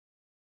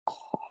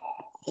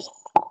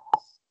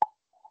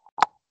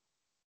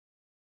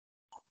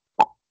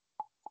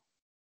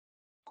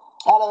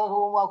Hello,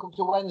 everyone. Welcome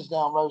to Wednesday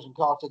on Rose and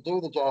Carter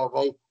Do the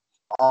JOV.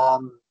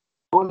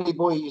 Bully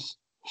Boy's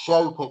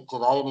show pick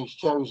today, and he's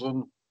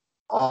chosen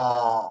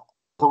the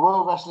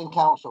World Wrestling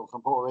Council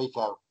from Puerto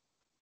Rico.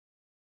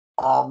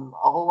 I've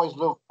always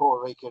loved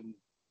Puerto Rican,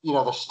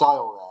 the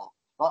style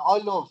there.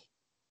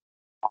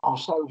 I'm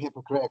so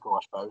hypocritical, I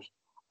suppose.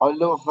 I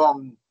love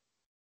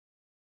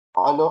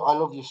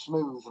your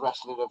smooth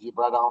wrestling of your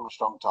Brad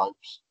Armstrong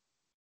types,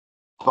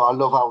 but I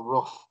love how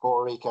rough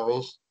Puerto Rico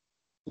is,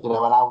 and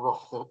how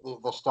rough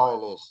the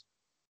style is.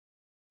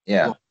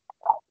 Yeah.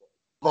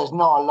 There's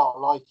not a lot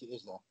like it,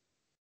 is there?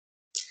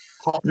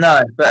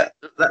 No, but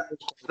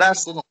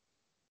that's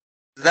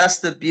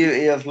the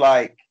beauty of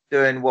like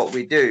doing what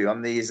we do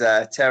on these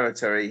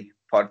territory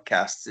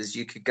podcasts. Is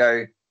you could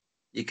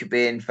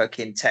be in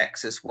fucking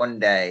Texas one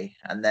day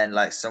and then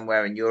like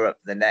somewhere in Europe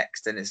the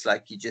next, and it's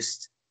like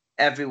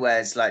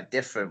everywhere's like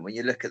different when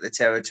you look at the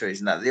territories,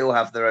 and that they all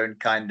have their own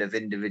kind of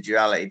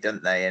individuality,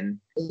 don't they? And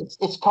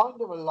it's kind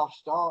of a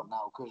lost art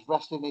now because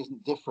wrestling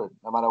isn't different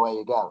no matter where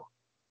you go.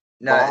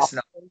 No, it's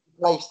not. The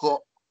place that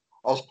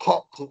has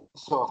kept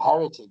its sort of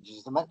heritage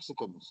is the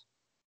Mexicans.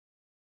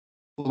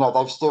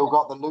 They've still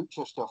got the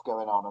lucha stuff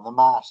going on and the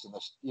mask and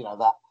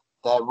that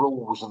their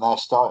rules and their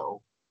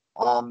style.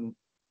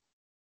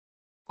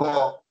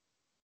 But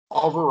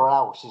everywhere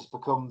else has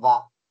become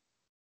that,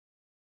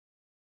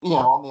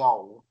 on the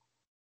whole,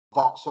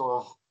 that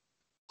sort of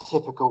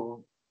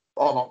typical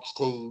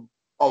NXT,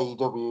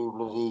 AEW,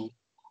 bloody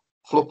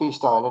flippy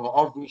style, and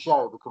every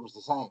show becomes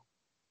the same.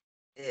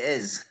 It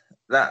is.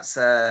 That's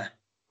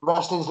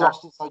wrestling's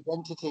lost its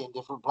identity in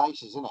different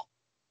places, isn't it?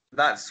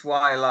 That's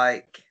why,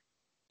 like,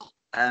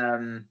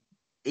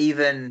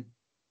 even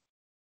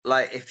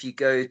like if you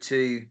go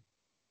to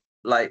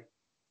like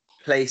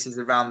places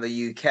around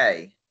the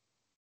UK,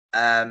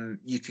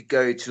 you could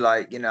go to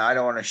like, I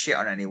don't want to shit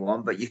on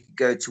anyone, but you could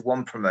go to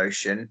one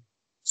promotion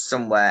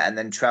somewhere and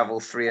then travel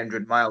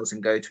 300 miles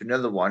and go to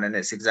another one, and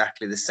it's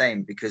exactly the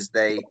same because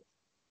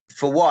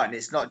for one,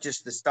 it's not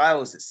just the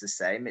styles that's the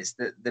same, it's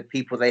the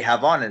people they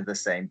have on are the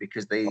same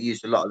because they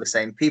use a lot of the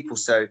same people.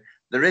 So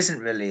there isn't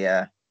really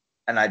an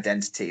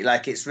identity.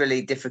 Like, it's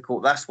really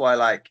difficult. That's why,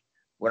 like,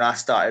 when I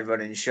started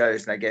running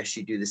shows, and I guess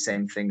you do the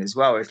same thing as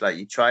well, it's like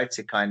you try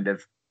to kind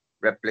of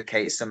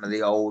replicate some of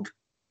the old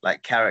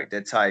like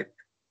character type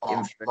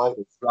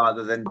influences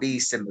rather than be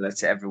similar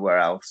to everywhere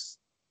else.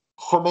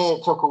 For me,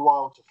 it took a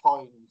while to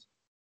find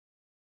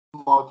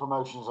my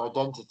promotion's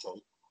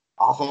identity.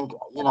 I think,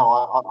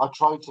 I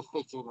tried to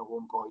fit in at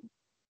one point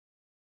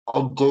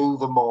and do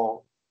the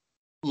more,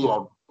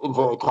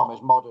 inverted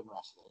commas, modern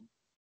wrestling,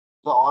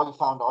 but I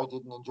found I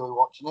didn't enjoy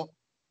watching it.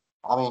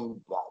 I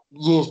mean,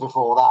 years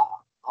before that,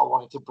 I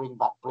wanted to bring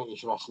back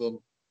British wrestling,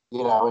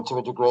 and to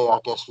a degree, I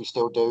guess we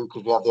still do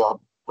because we have the odd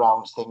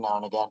Browns thing now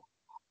and again.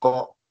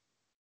 But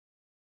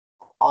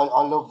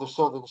I love the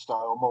Southern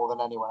style more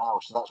than anyone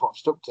else, so that's what I've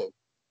stuck to.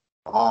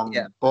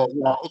 But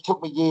it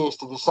took me years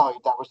to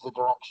decide that was the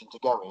direction to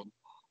go in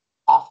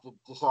after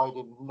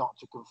deciding not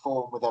to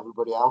conform with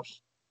everybody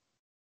else.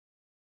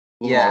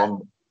 But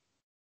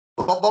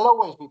there'll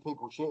always be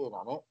people shitting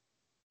on it.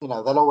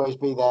 There'll always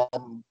be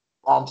them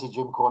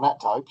anti-Jim Cornette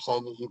type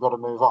saying that you've got to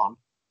move on.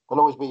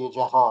 There'll always be your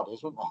Jeff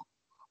Hardys, wouldn't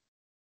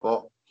there?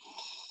 But,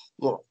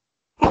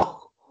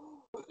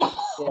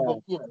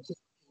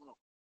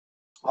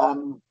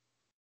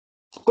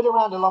 it's been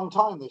around a long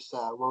time, this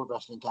World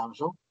Wrestling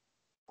Council.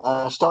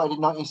 Started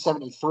in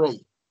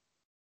 1973.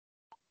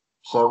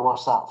 So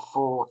what's that,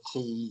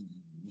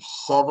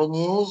 47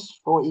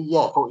 years?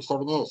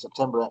 47 years,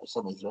 September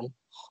 73.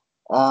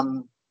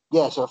 So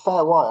a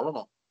fair while, isn't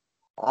it?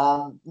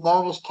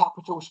 Known as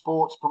Capital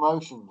Sports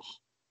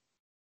Promotions.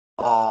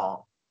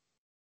 WWF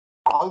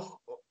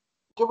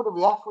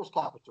was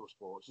Capital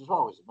Sports as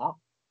well, is it not?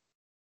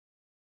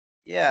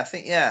 Yeah,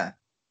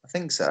 I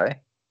think so.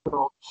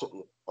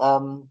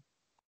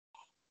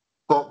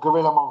 But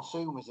Gorilla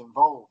Monsoon was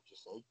involved, you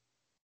see.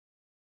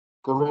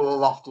 Gorilla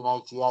left in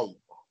 88.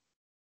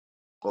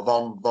 But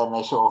then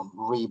they sort of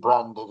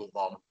rebranded it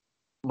then,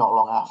 not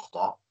long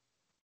after,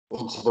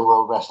 into the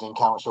World Wrestling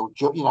Council,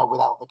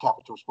 without the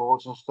Capital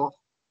Sports and stuff.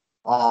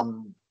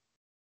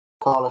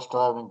 Carlos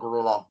Stallone and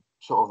Gorilla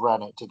sort of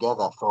ran it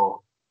together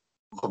for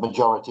the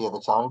majority of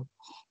the time.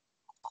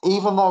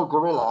 Even though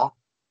Gorilla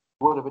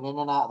would have been in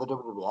and out of the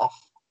WWF,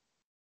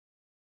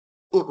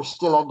 it was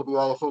still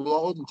NWA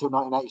affiliated until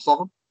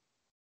 1987,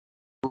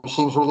 which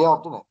seems really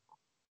odd, doesn't it?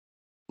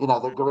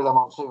 That Gorilla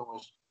Monsoon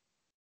was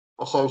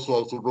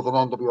associated with an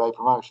NWA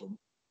promotion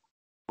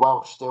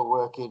while still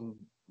working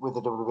with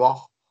the WWF.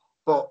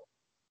 But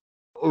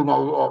who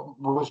knows,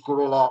 was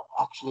Gorilla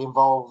actually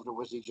involved, or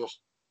was he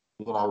just,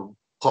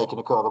 taking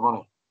a cut of the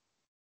money?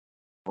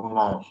 Who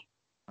knows?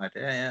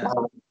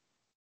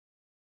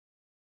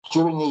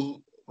 During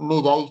the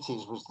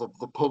mid-80s was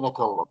the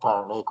pinnacle,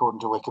 apparently, according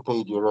to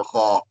Wikipedia, of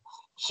their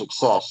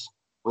success,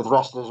 with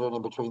wrestlers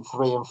earning between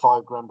 $3,000 and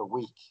 $5,000 a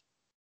week.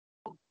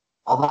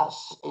 And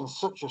that's in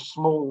such a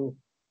small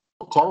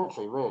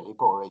territory, really,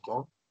 Puerto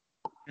Rico.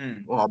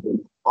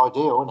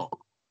 Ideal, isn't it?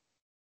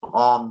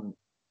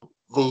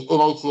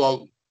 in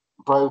 '88,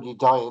 Brody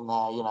dying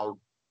there, you know,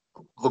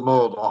 the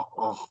murder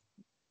of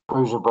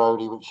Bruiser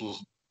Brody, which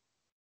is,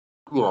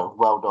 you know,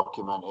 well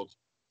documented.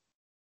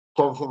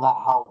 Don't think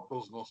that helped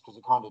business because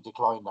it kind of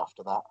declined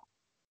after that.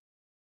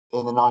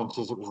 In the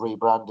 90s, it was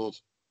rebranded.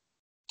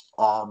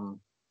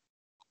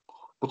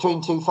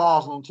 Between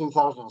 2000 and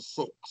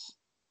 2006,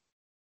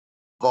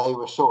 they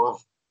were sort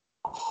of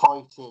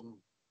fighting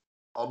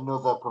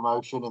another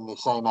promotion in the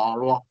same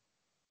area,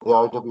 the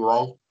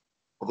IWA.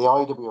 But the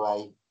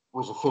IWA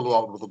was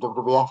affiliated with the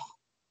WWF,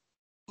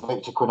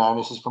 Victor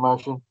Quinones'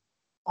 promotion.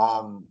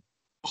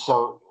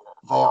 So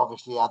they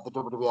obviously had the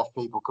WWF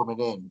people coming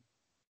in,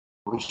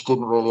 which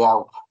didn't really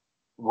help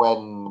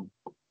when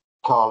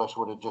Carlos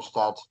would have just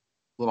had,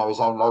 you know, his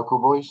own local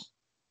boys.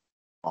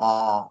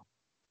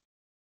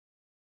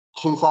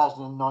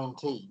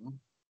 2019,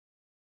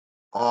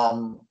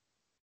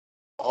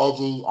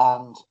 Eddie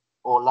and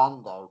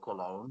Orlando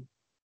Colon,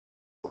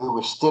 who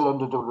were still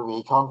under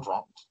WWE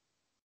contract,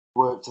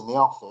 worked in the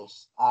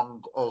office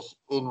and as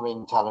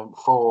in-ring talent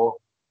for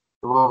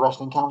the World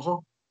Wrestling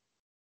Council,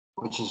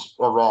 which is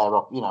a rare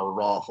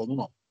thing, isn't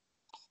it?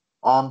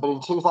 But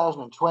in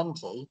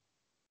 2020,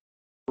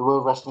 the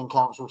World Wrestling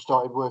Council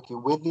started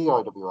working with the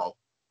IWA.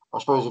 I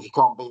suppose if you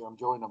can't beat them,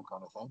 join them,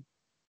 kind of thing.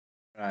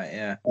 Right,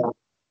 yeah.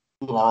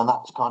 You know, and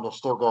that's kind of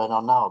still going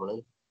on now, I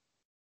believe.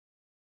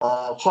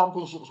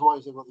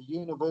 Championships-wise, they've got the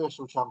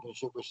Universal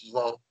Championship, which is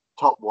their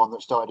top one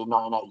that started in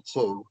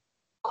 1982.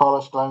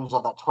 Carlos Colon's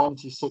had that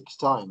 26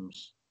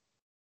 times.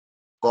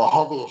 Their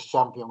heaviest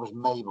champion was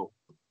Mabel,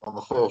 and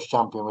the first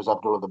champion was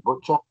Abdullah the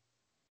Butcher.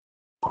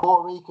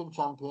 Puerto Rican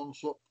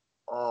Championship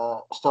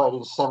started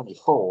in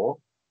 74.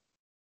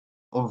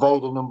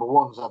 Invader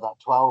 #1's had that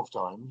 12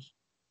 times.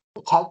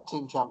 The Tag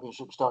Team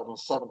Championship started in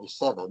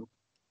 77.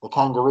 The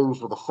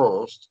Kangaroos were the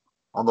first,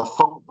 and the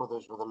Funk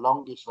Brothers were the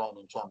longest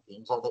reigning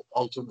champions, had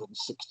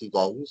 860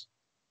 days.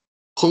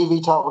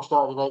 TV title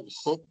started in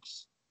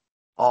 86.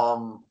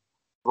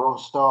 Ron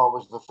Starr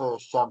was the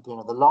first champion,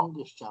 and the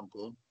longest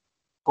champion,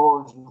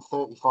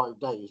 435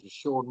 days, was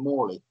Sean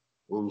Morley,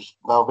 who's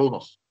Val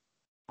Venus.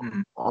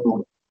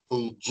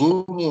 The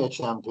junior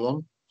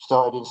champion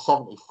started in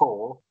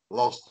 74.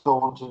 Les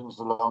Thornton's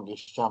the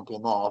longest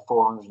champion there,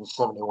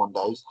 471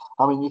 days.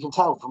 I mean, you can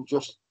tell from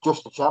just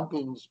the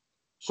champions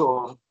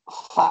sort of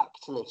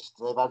fact list,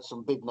 they've had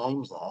some big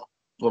names there.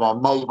 You know,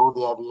 Mabel,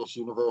 the heaviest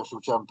Universal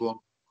champion.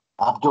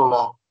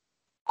 Abdullah,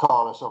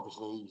 Carlos,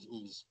 obviously,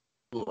 he's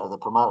you know, the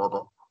promoter,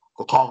 but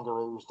the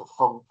Kangaroos, the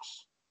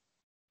Funks,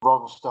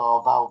 Ron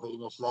Starr, Val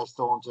Venus, Les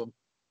Thornton.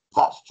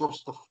 That's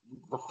just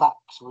the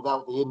facts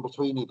without the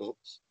in-betweeny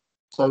bits.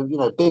 So, you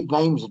know, big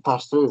names had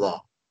passed through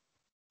there.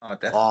 Oh,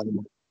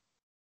 definitely.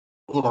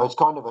 You know, it's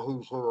kind of a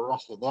who's who of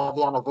wrestling. They have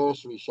the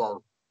anniversary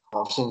show.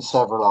 I've seen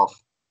several of,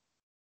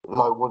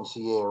 like once a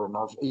year, and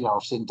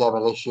I've seen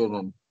Demolition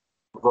and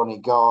Ronnie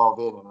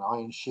Garvin and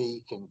Iron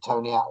Sheik and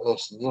Tony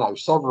Atlas, and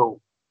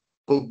several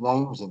big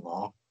names in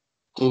there.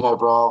 Dino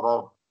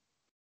Bravo.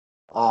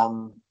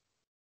 And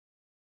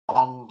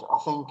I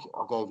think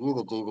I gave you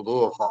the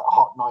DVD of that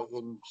Hot Night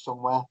in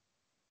Somewhere.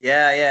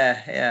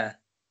 Yeah.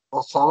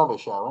 That's a hell of a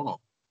show, isn't it?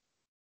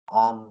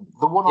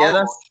 The one I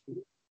watched.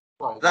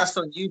 Sorry, that's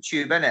on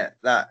YouTube, isn't it?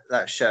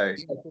 That show.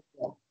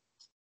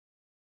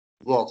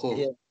 Yeah, it is.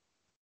 Yeah.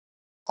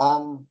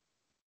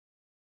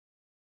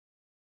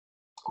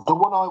 The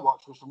one I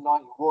watched was from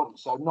 '91,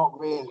 so not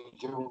really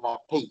during their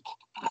peak,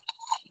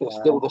 but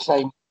still the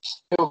same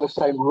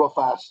rough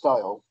ass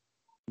style.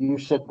 You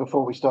said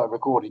before we started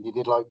recording, you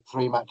did like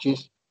 3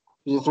 matches.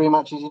 Was it 3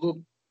 matches you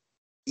did?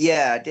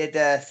 Yeah, I did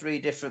 3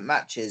 different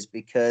matches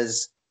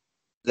because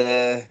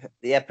the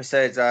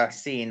episodes I've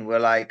seen were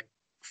like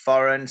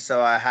foreign,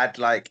 so I had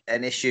like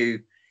an issue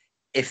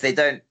if they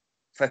don't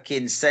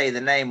fucking say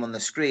the name on the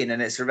screen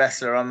and it's a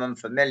wrestler I'm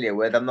unfamiliar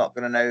with, I'm not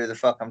going to know who the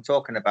fuck I'm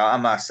talking about,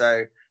 am I?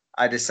 So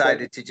I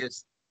decided to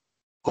just...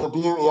 The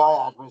beauty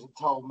I had was it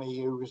told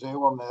me who was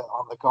who on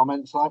the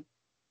comments, like.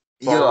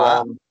 So, you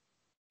are?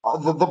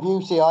 The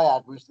beauty I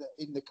had was that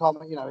in the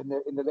comment,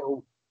 in the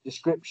little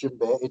description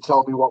bit, it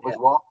told me what was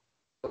what.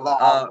 So that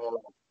I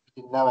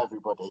didn't know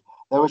everybody.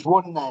 There was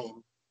one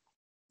name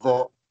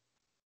that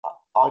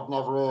I'd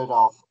never heard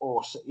of,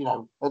 or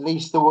at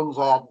least the ones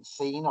I hadn't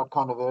seen, I'd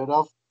kind of heard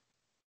of.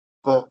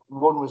 But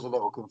one was a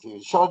little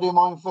confused. Shall I do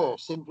mine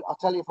first? Simply, I'll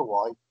tell you for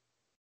why.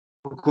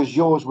 Because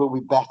yours will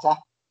be better.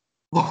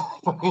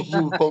 Because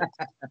you picked.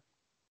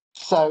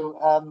 So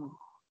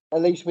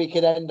at least we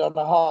can end on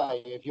a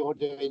high if you're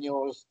doing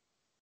yours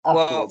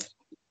afterwards.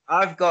 Well,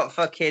 I've got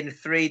fucking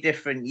 3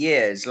 different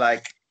years.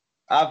 Like,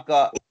 I've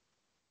got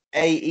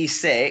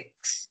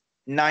 86,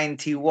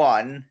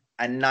 91,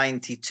 and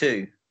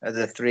 92 are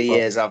the 3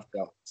 years I've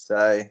got.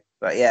 So,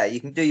 but yeah, you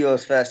can do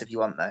yours first if you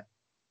want, though.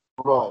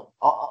 Right.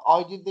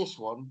 I did this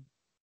one,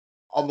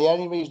 and the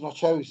only reason I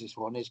chose this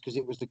one is because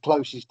it was the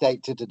closest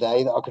date to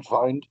today that I could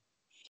find.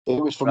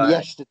 It was from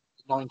yesterday,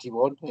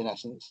 91, in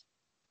essence.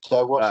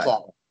 So what's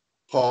that?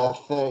 For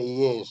 30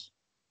 years.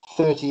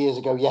 30 years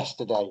ago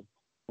yesterday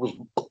was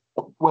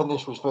when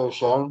this was first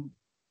shown.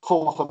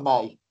 4th of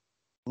May,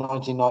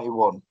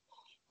 1991.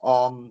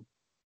 There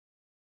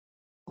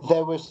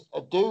was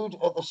a dude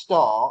at the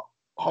start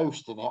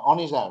hosting it on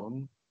his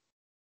own.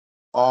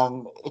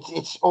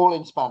 It's all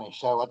in Spanish,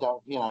 so I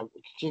don't,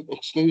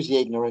 excuse the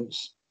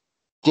ignorance.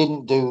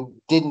 Didn't do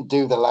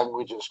the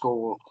language at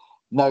school.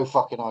 No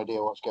fucking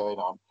idea what's going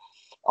on.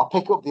 I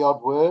pick up the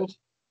odd word,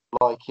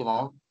 like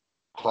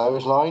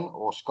clothesline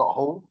or Scott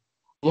Hall.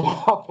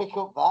 I pick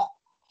up that.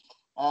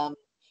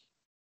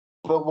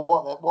 But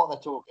what they're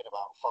talking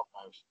about, fuck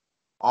knows.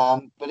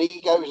 But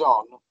he goes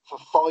on for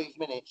 5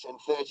 minutes and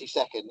 30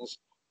 seconds,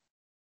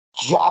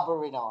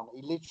 jabbering on.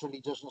 He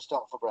literally doesn't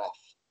stop for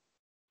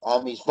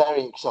breath. He's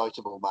very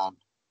excitable, man.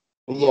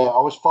 But yeah, I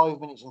was 5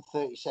 minutes and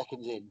 30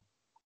 seconds in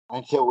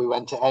until we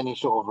went to any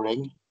sort of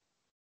ring.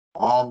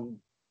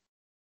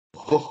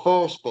 The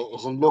first bit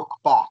is a look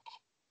back.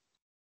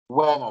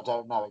 When, I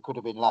don't know. It could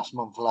have been last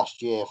month,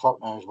 last year,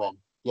 fuck knows when,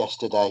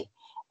 yesterday.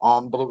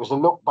 But it was a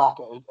look back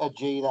at a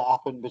G that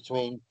happened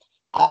between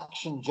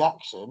Action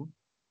Jackson,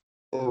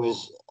 who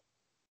is,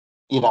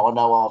 I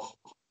know of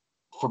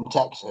from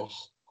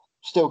Texas,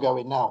 still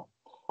going now.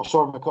 I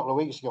saw him a couple of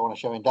weeks ago on a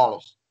show in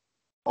Dallas,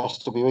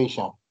 SWE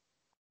show.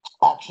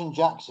 Action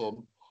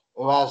Jackson,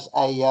 who has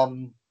a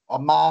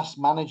mass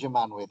manager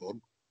man with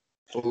him,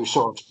 who's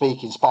sort of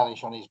speaking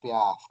Spanish on his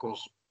behalf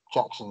because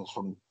Jackson's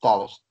from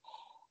Dallas.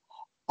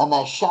 And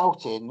they're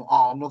shouting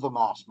at another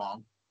masked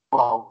man.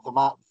 Well,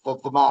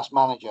 the masked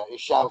manager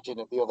is shouting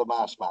at the other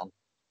masked man,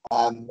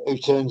 who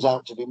turns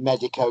out to be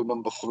Medico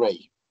number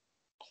 3.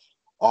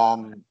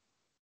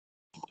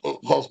 They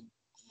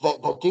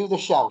do the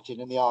shouting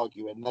and the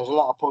arguing. There's a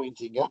lot of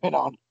pointing going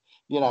on.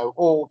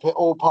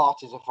 All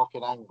parties are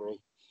fucking angry.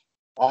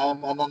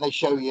 And then they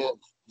show you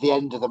the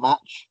end of the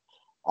match.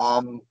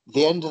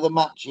 The end of the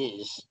match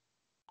is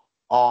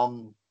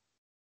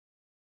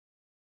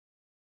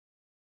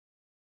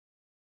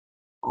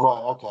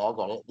right, okay, I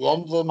got it. The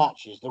end of the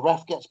match is the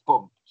ref gets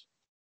bumped.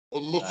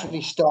 It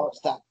literally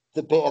starts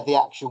the bit of the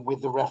action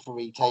with the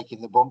referee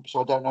taking the bump.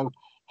 So I don't know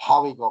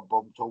how he got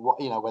bumped or what,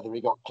 whether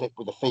he got clipped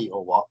with the feet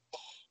or what.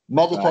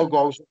 Medico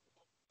goes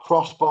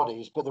cross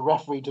bodies, but the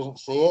referee doesn't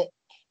see it.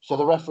 So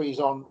the referee's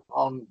on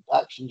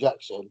Action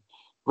Jackson.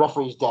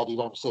 Referee's dead, he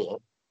don't see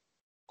it.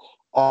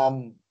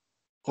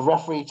 The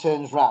referee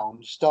turns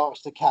round,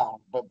 starts to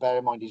count, but bear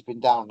in mind he's been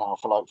down now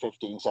for like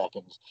 15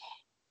 seconds.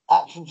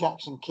 Action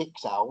Jackson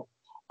kicks out,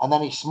 and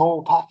then he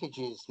small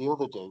packages the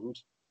other dude,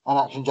 and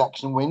Action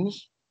Jackson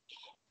wins.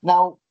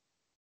 Now,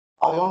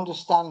 I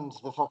understand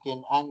the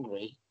fucking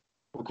angry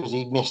because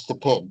he missed the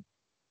pin,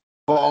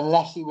 but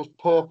unless he was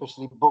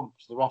purposely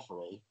bumped the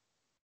referee,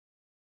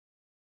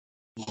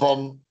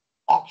 then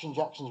Action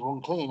Jackson's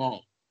won clean,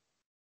 ain't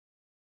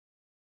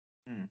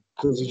he?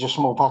 Because he just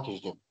small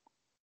packaged him.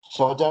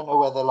 So I don't know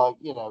whether,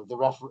 the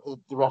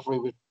referee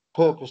was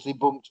purposely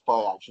bumped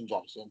by Action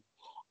Jackson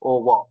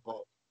or what,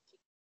 but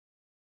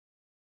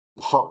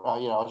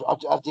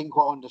I didn't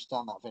quite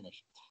understand that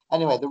finish.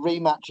 Anyway, the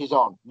rematch is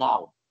on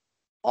now.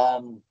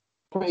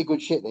 Pretty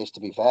good shit, this, to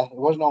be fair. It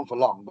wasn't on for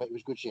long, but it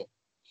was good shit.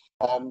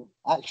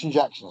 Action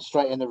Jackson,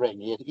 straight in the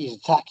ring. He's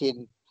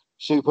attacking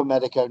Super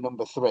Medico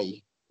number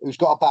 3, who's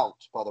got a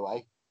bout, by the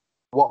way.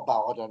 What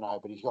bout, I don't know,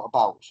 but he's got a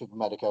bout, Super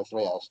Medico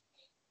 3 has.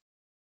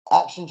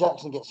 Action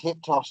Jackson gets hip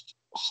tossed,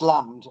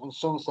 slammed, and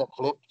sunset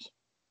flipped.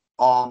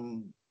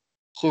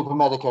 Super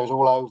Medico's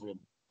all over him.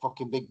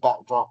 Fucking big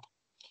backdrop.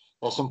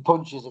 There's some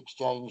punches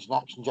exchanged, and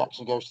Action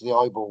Jackson goes to the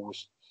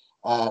eyeballs.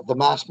 The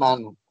masked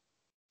man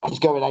is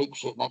going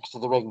apeshit next to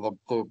the ring,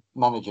 the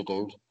manager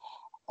dude.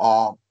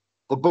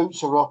 The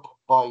boots are up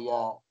by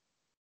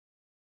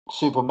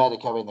Super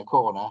Medico in the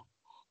corner.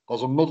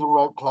 There's a middle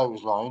rope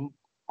clothesline.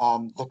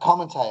 The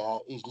commentator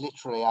is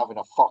literally having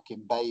a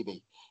fucking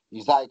baby.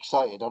 He's that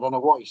excited. I don't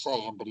know what he's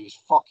saying, but he's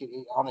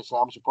fucking... Honestly,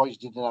 I'm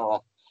surprised he didn't have a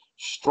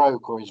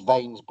stroke or his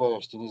veins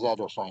burst in his head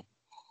or something.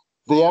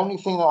 The only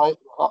thing that I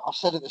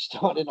said at the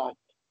start, didn't I?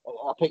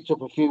 I picked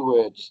up a few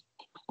words,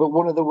 but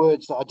one of the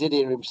words that I did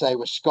hear him say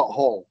was Scott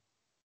Hall.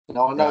 I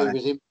know he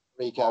was in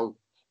Rico,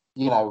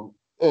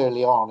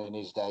 early on in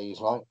his days,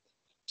 like.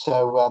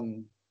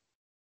 So,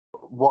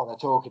 what they're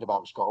talking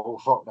about, Scott Hall,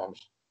 fuck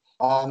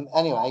knows.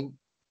 Anyway,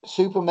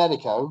 Super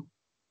Medico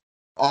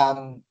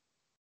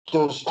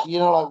does,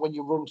 like when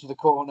you run to the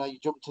corner, you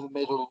jump to the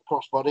middle and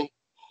crossbody.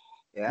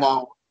 Yeah.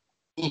 Now,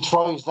 he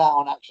tries that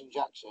on Action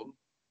Jackson.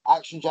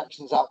 Action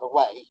Jackson's out the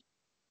way,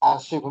 and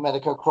Super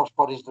Medico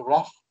crossbodies the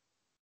ref.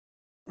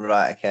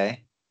 Right,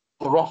 okay.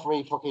 The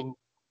referee fucking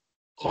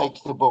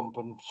takes the bump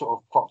and sort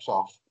of clocks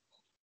off.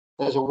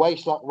 There's a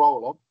waist-lock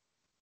roll-up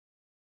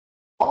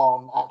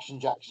on Action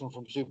Jackson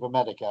from Super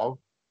Medico.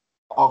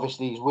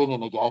 Obviously, he's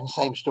winning again.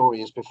 Same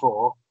story as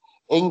before.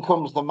 In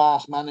comes the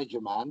mask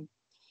manager man.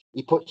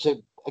 He puts a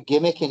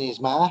gimmick in his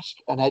mask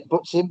and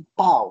headbutts him.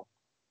 Pow.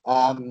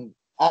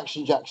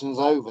 Action Jackson's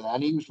over there,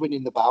 and he was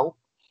winning the bout.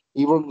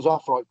 He runs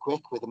off right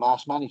quick with the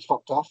masked man. He's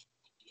fucked off.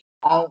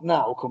 Out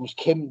now comes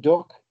Kim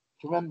Duck.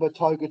 Do you remember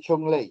Tiger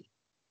Chung Lee?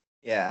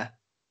 Yeah.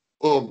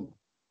 Him.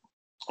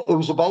 It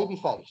was a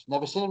babyface.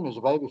 Never seen him as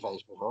a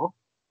babyface before.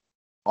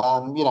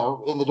 In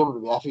the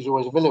WWF, he's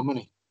always a villain,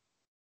 wasn't he?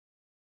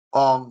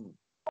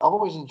 I've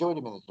always enjoyed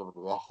him in the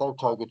WWF, though,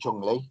 Tiger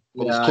Chung Lee.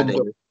 But he's Yeah, I Kim Duck.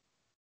 do.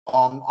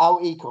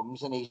 Out he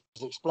comes and he's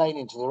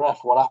explaining to the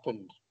ref what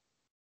happened.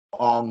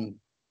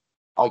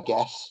 I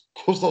guess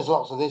because there's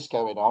lots of this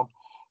going on,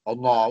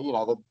 and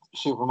the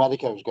Super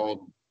Medico's going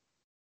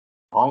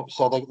right,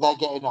 so they're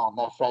getting on.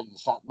 They're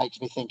friends. That makes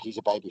me think he's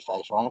a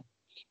babyface, right?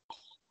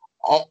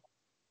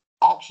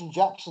 Action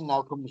Jackson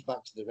now comes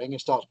back to the ring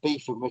and starts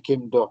beefing with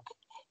Kim Duck.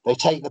 They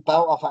take the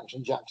belt off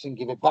Action Jackson,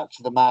 give it back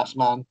to the Masked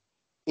Man.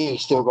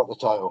 He's still got the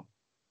title.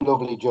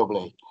 Lovely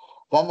jubbly.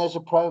 Then there's a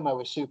promo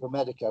with Super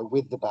Medico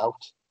with the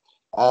belt.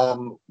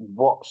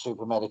 What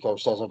Super Medico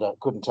says,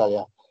 couldn't tell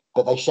you.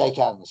 But they shake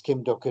hands,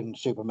 Kim Duck and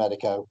Super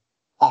Medico.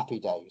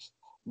 Happy days.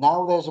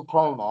 Now there's a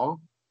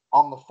promo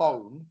on the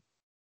phone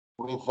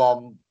with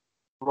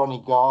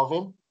Ronnie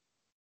Garvin.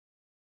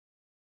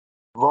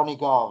 Ronnie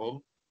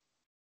Garvin,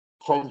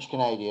 French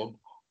Canadian,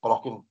 but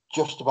I can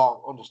just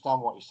about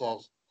understand what he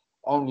says.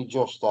 Only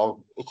just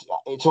though.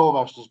 It's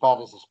almost as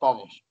bad as the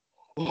Spanish.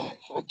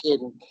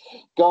 Fucking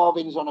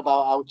Garvin's on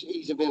about how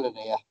he's a villain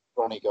here,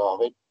 Ronnie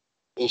Garvin.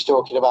 He's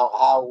talking about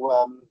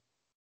how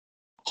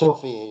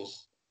tough he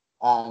is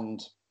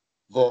and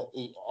that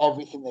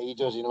everything that he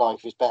does in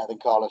life is better than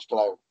Carlos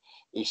Colon.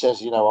 He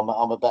says, I'm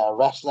a better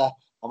wrestler,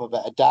 I'm a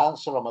better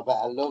dancer, I'm a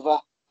better lover.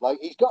 Like,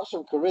 he's got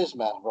some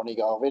charisma, Ronnie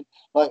Garvin.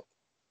 Like,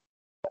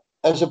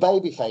 as a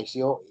babyface,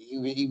 he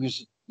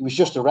was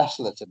just a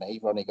wrestler to me,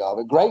 Ronnie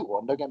Garvin. Great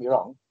one, don't get me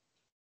wrong.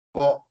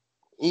 But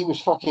he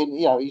was fucking,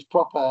 he's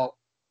proper.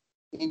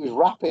 He was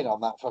rapping on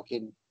that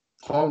fucking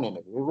phone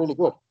interview, really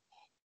good.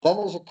 Then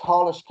there's a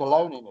Carlos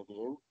Colon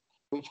interview,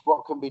 which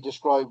what can be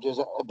described as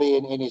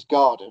being in his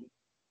garden.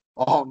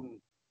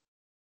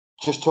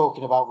 Just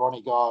talking about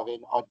Ronnie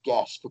Garvin, I'd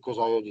guess, because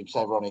I heard him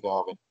say Ronnie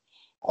Garvin.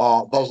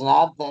 There's an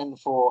ad then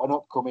for an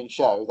upcoming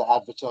show that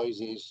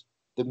advertises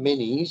the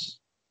minis.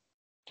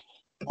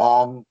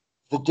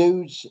 The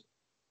dudes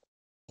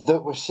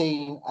that were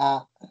seen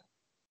at,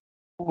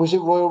 was it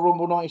Royal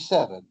Rumble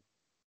 97?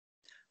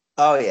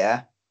 Oh,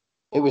 yeah.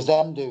 It was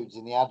them dudes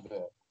in the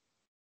advert.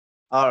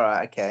 All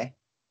right, okay.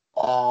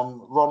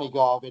 Ronnie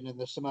Garvin and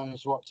the Samoan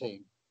SWAT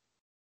team,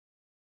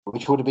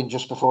 which would have been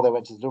just before they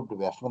went to the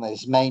WWF, when they?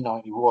 It's May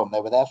 91. They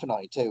were there for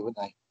 92, weren't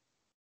they?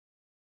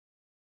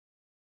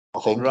 I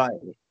think. Right.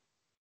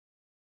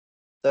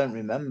 Don't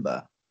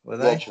remember. Were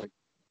they? Yeah, true.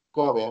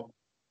 Go over.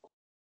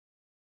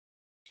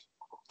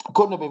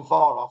 Couldn't have been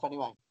far off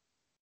anyway.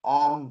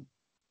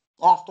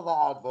 After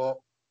that advert,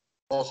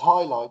 there's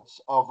highlights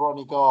of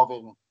Ronnie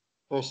Garvin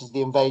versus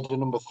the Invader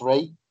number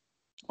 3.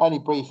 Only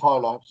brief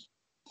highlights.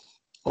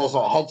 There's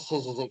like head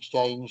scissors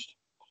exchanged.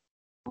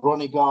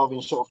 Ronnie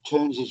Garvin sort of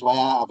turns his way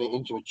out of it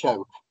into a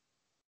choke.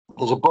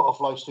 There's a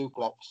butterfly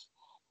suplex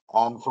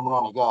from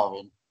Ronnie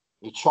Garvin.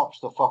 He chops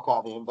the fuck out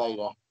of the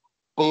Invader,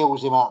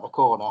 beels him out the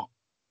corner.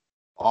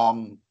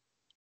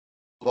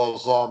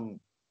 There's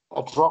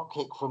a drop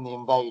kick from the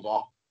Invader.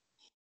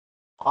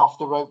 Off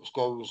the ropes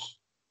goes.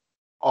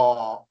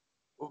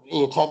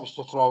 He attempts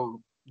to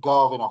throw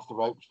Garvin off the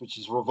ropes, which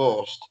is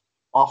reversed.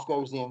 Off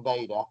goes the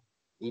Invader.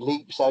 He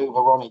leaps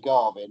over Ronnie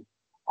Garvin.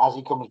 As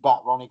he comes back,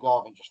 Ronnie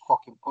Garvin just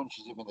fucking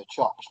punches him in the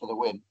chops for the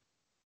win.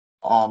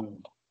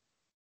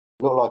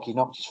 Looked like he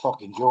knocked his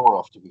fucking jaw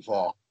off, to be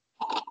fair.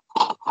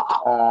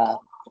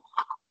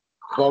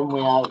 Then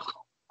we have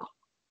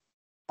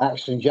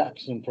Action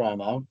Jackson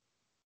promo,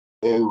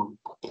 who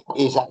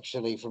is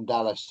actually from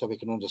Dallas, so we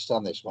can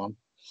understand this one.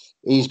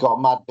 He's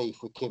got mad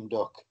beef with Kim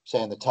Duck,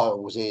 saying the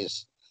title was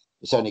his.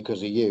 It's only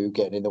because of you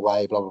getting in the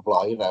way, blah, blah,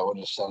 blah,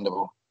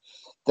 understandable.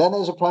 Then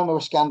there's a promo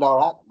with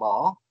Skandar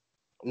Akbar.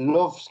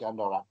 Love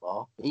Skandar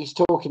Akbar. He's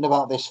talking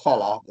about this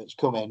fella that's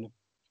coming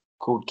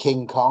called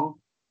King Kong.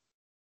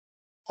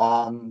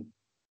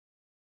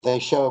 They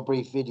show a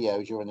brief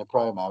video during the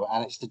promo,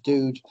 and it's the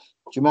dude. Do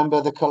you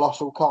remember the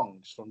Colossal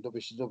Kongs from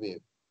WCW?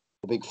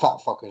 The big fat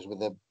fuckers with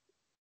the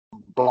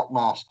black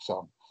masks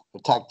on, the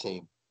tag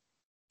team.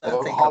 I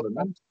don't think I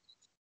remember.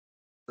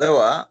 The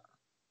what?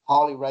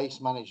 Harley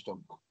Race managed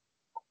them.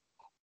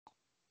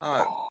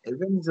 Oh, it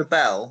rings a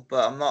bell,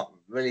 but I'm not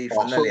really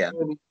familiar.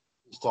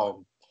 This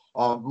time.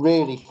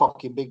 Really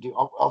fucking big dude.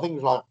 I think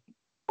it was like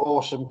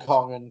Awesome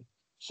Kong and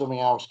something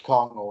else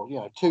Kong, or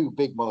two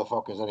big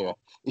motherfuckers anyway.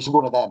 It's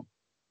one of them.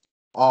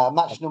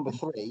 Match number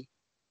 3,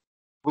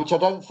 which I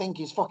don't think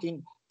is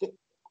fucking.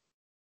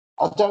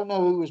 I don't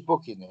know who was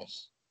booking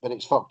this, but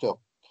it's fucked up.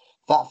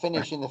 That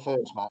finish in the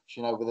first match,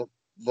 with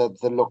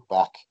the look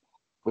back,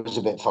 was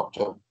a bit fucked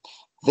up.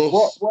 This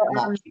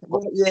match,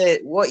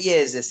 what year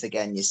is this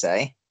again? You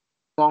say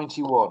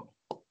 91.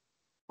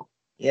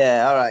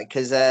 Yeah, all right.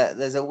 Because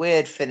there's a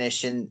weird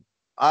finish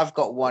I've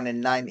got one in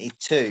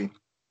 92,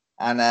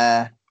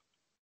 and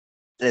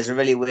there's a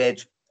really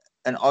weird,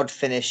 an odd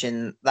finish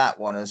in that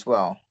one as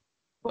well.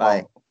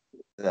 Like,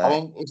 I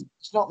mean,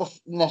 it's not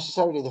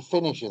necessarily the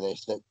finish of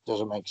this that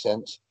doesn't make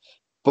sense,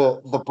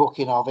 but the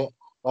booking of it.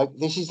 Like,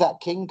 this is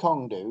that King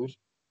Kong dude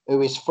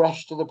who is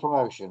fresh to the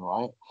promotion,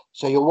 right?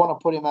 So you'll want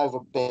to put him over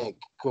big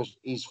because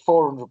he's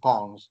 400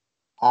 pounds,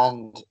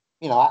 and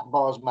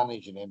Akbar's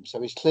managing him,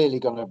 so he's clearly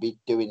going to be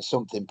doing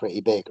something pretty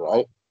big,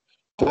 right?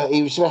 but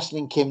he was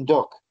wrestling Kim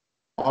Duck.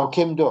 Now,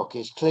 Kim Duck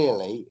is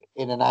clearly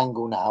in an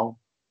angle now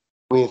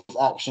with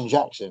Action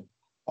Jackson.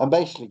 And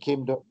basically,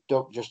 Kim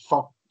Duck just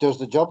does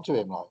the job to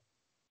him, like,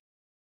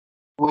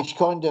 which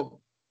kind of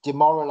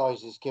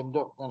demoralizes Kim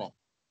Duck, doesn't it?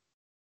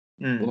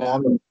 Mm. You know what I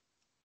mean?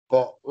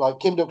 But, like,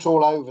 Kim Duck's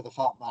all over the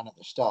fat man at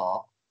the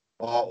start.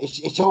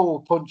 It's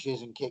all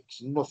punches and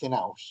kicks and nothing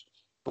else.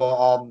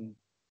 But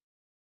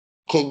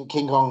King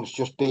Kong's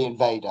just being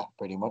Vader,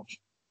 pretty much.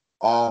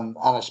 And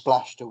a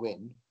splash to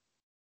win.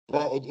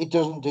 But it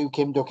doesn't do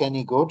Kim Duck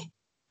any good.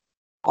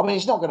 I mean,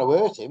 it's not going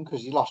to hurt him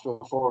because he lost to a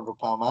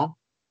 400-pound man.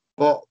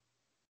 But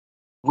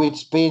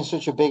with being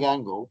such a big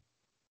angle,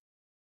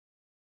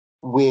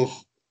 with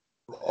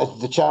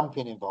the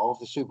champion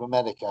involved, the Super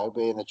Medico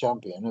being the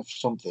champion of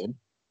something,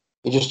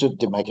 it just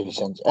didn't make any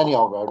sense. Any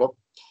old road up.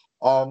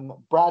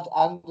 Brad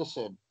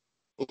Anderson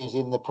is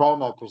in the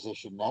promo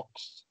position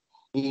next.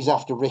 He's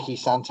after Ricky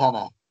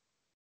Santana.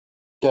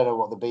 Don't know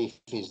what the beef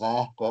is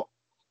there, but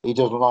he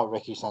doesn't like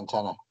Ricky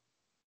Santana.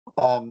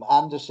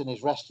 Anderson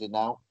is wrestling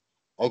now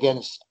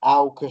against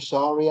Al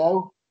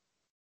Casario.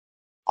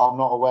 I'm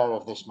not aware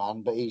of this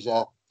man, but he's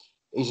a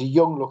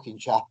young-looking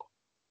chap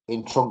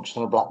in trunks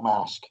and a black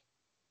mask.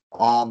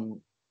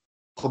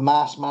 The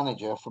mask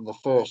manager from the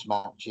first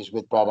match is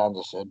with Brad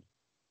Anderson.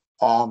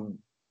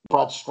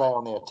 Brad's straight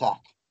on the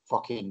attack,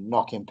 fucking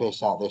knocking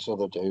piss out this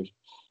other dude.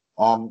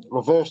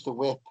 Reverse the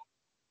whip,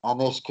 and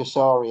this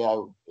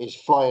Casario is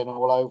flying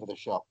all over the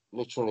shop,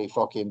 literally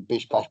fucking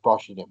bish bash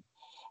boshing him.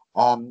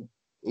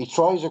 He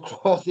tries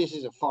across. This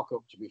is a fuck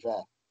up, to be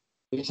fair.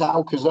 It's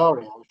Al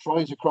Casario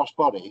tries a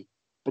crossbody,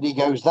 but he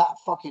goes that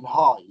fucking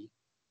high,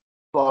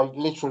 like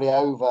literally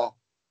over.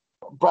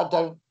 Brad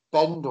don't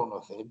bend or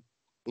nothing.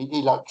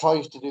 He like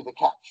tries to do the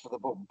catch for the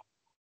bump,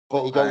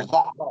 but he goes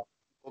that high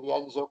that he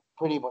ends up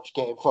pretty much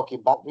getting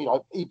fucking back. You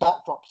know, he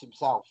backdrops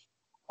himself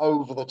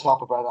over the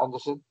top of Brad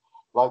Anderson,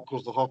 like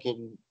because the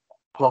fucking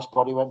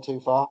crossbody went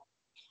too far.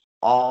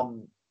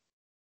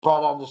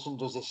 Brad Anderson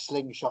does this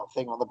slingshot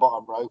thing on the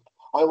bottom rope.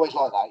 I always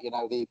like that, you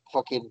know, the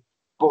fucking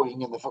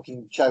boing and the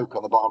fucking choke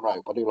on the bottom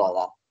rope. I do like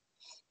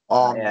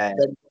that.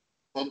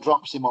 Then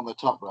drops him on the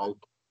top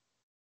rope.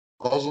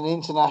 There's an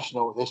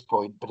international at this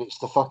point, but it's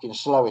the fucking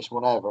slowest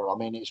one ever. I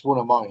mean, it's one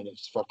of mine.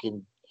 It's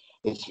fucking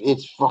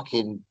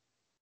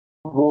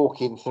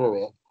walking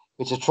through it.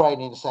 It's a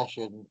training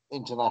session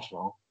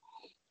international.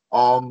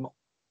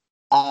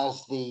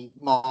 As the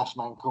masked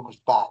man comes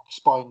back,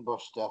 spine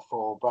buster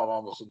for Brad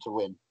Anderson to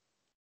win.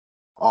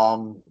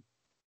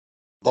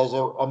 There's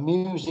a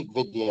music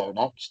video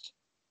next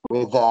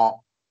with a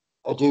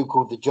dude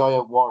called the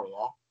Giant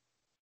Warrior,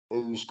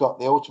 who's got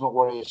the Ultimate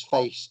Warrior's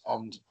face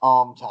and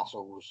arm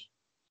tassels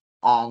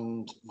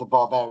and the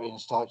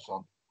Barbarian's tights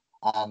on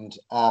and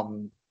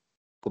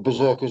the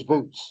Berserker's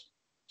boots.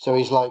 So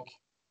he's like,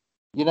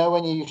 you know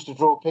when you used to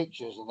draw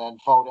pictures and then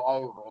fold it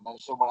over and then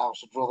someone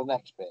else would draw the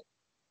next bit?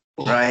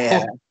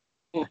 Right,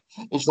 yeah.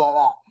 It's like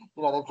that.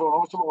 You know, they've drawn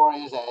Ultimate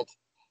Warrior's head,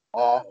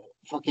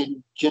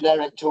 fucking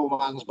generic tall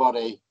man's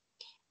body,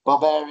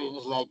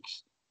 Barbarian's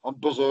legs,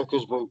 and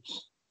Berserker's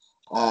boots.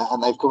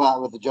 And they've come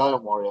out with the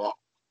Giant Warrior.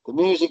 The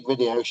music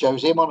video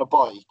shows him on a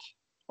bike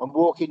and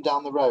walking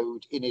down the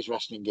road in his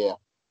wrestling gear,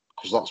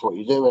 because that's what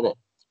you do with it.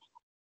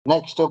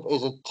 Next up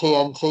is a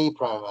TNT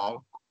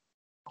promo.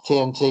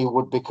 TNT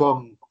would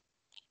become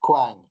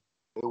Quang,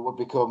 who would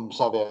become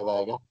Savio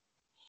Vega.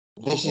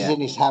 This is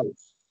in his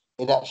house.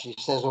 It actually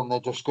says on the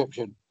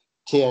description,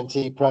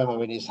 TNT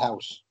promo in his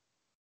house.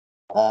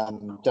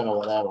 Don't know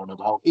what they're on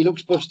about. He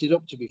looks busted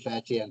up, to be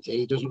fair, TNT.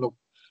 He doesn't look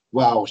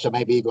well, so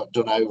maybe he got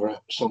done over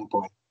at some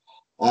point.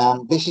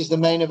 This is the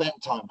main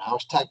event time now.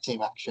 It's tag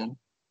team action.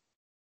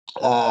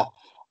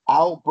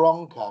 Al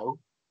Bronco,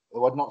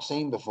 who I'd not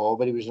seen before,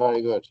 but he was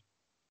very good,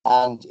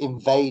 and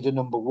Invader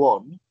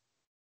 #1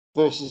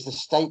 versus the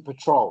State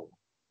Patrol.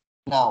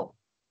 Now,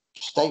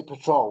 State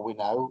Patrol, we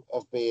know,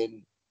 of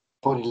being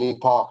Buddy Lee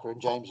Parker and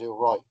James Hill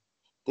Wright.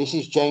 This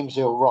is James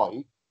Hill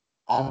Wright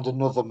and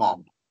another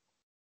man.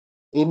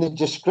 In the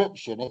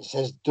description, it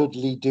says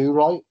Dudley Do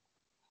Right.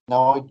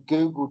 Now, I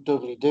googled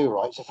Dudley Do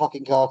Right. It's a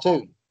fucking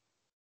cartoon.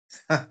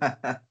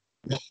 And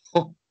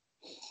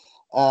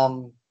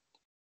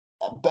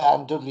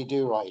Dudley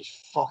Do Right is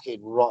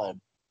fucking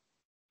rotten.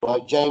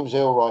 Like, James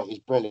Hill Wright is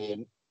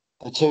brilliant.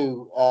 The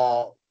two,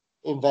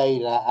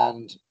 Invader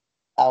and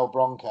Al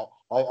Bronco.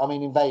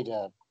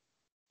 Invader.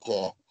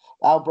 Yeah.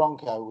 Al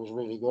Bronco was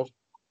really good.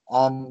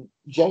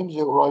 James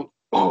Hill Wright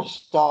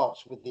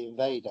starts with the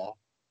Invader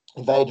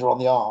on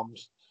the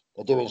arms.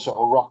 They're doing sort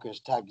of rockers,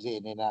 tags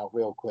in and out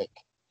real quick.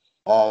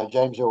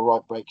 James Hill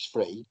Wright breaks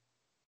free.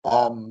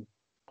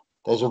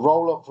 There's a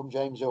roll up from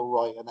James Hill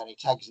Wright, and then he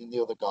tags in the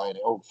other guy, and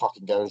it all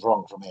fucking goes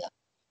wrong from here.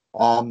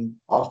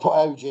 I've put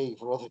OG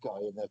for other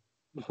guy in the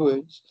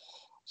words.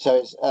 So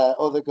it's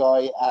other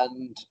guy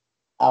and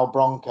Al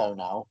Bronco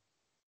now.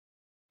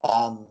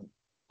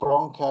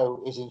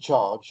 Bronco is in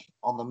charge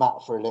on the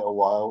mat for a little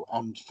while,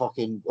 and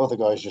fucking other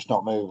guy's just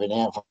not moving.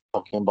 He ain't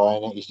fucking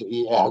buying it.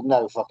 He has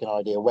no fucking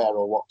idea where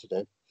or what to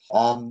do.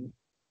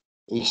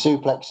 He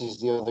suplexes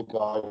the other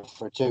guy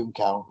for a 2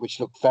 count, which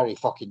looked very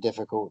fucking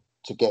difficult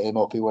to get him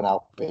up. He went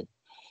out a bit.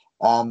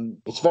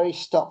 It's very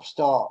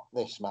stop-start,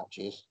 this match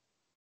is.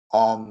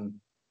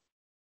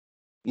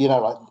 You know,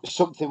 like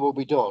something will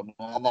be done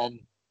and then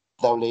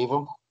they'll leave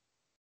him.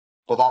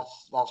 But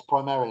that's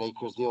primarily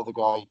because the other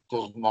guy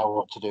doesn't know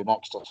what to do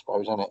next, I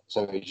suppose, isn't it?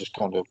 So he's just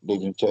kind of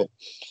leaving him to it.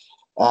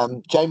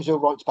 James Hill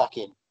Wright's back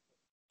in,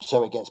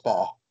 so it gets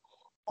better.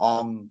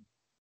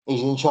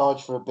 He's in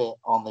charge for a bit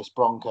on this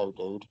Bronco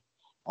dude.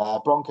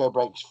 Bronco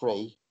breaks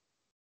free.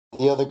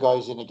 The other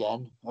guy's in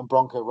again, and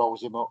Bronco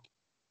rolls him up.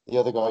 The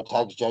other guy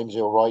tags James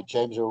Hill Wright.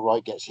 James Hill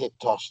Wright gets hip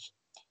tossed,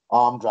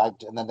 arm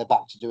dragged, and then they're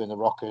back to doing the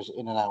rockers,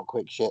 in and out,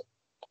 quick shit.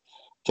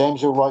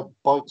 James Hill Wright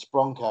bites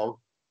Bronco,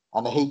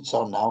 and the heat's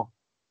on now.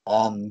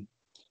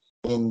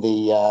 In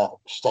the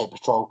State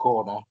Patrol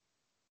corner.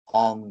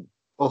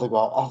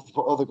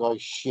 Other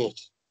guy's shit.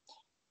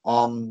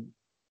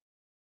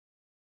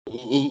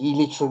 He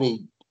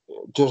literally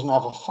doesn't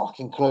have a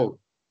fucking clue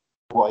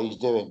what he's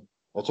doing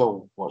at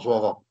all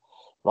whatsoever.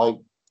 Like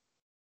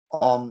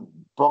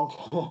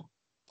Bronco,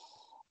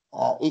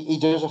 he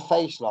does a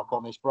face lock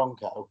on this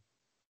Bronco.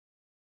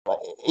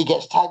 He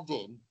gets tagged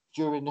in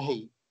during the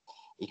heat.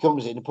 He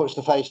comes in and puts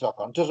the face lock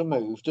on. Doesn't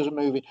move.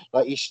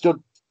 Like he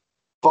stood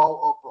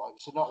bolt upright.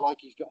 So not like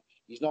he's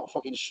not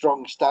fucking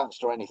strong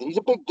stanced or anything. He's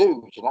a big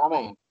dude. You know what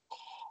I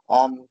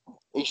mean?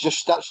 He's just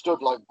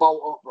stood like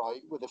bolt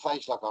upright with the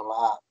face lock on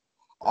like that,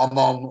 and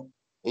then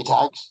he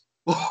tags.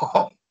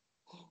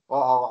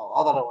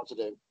 I don't know what to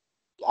do.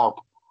 Help.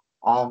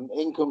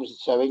 In comes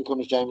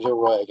James Hill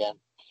Wright again.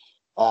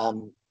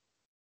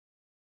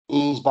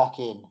 He's back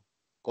in.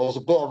 There's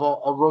a bit of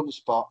a run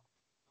spot,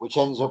 which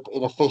ends up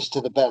in a fist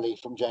to the belly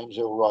from James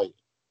Hill Wright.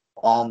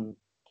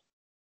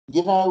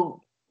 You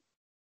know,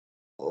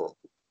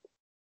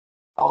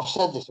 I've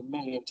said this a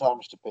million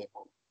times to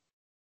people.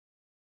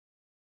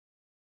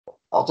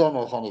 I don't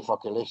know if any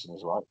fucking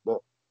listeners, right,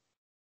 but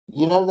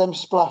you know them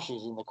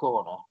splashes in the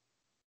corner?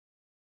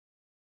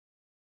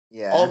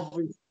 Yeah.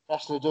 Every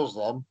wrestler does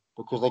them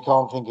because they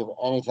can't think of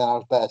anything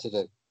else better to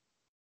do.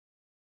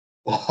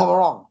 Am I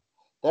wrong?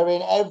 They're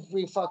in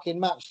every fucking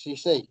match you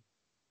see.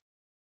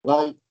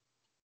 Like,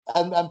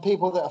 and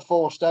people that are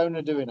 4 stone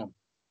are doing them.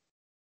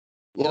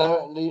 You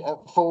know,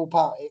 at full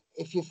power.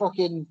 If you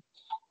fucking,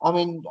 I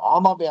mean, I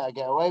might be able to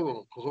get away with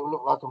it because it will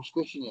look like I'm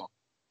squishing you.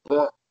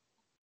 But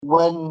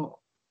when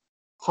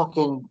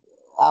fucking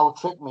Al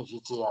Trick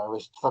Midget here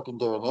is fucking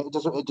doing it, it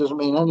doesn't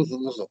mean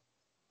anything, does it?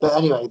 But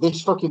anyway,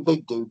 this fucking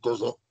big dude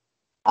does it,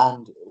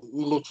 and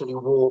he literally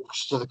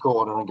walks to the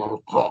corner and goes,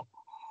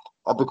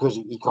 because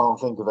he can't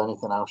think of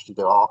anything else to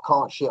do. I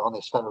can't shit on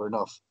this fella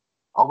enough.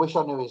 I wish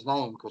I knew his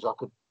name because I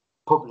could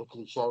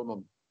publicly shame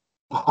him.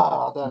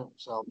 I don't,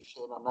 so I'm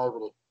shitting on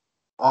nobody.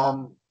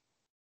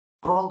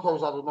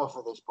 Bronco's had enough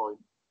at this point.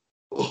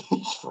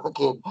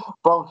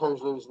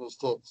 Bronco's losing his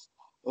tits.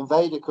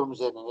 Invader comes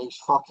in and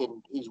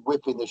he's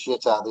whipping the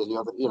shit out of the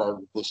other, you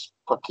know, this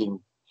fucking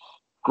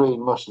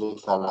green muscly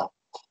fella.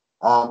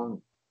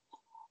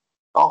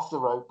 Off the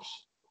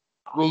ropes,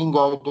 green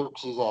guy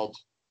ducks his head,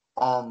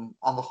 and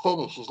the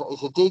finish is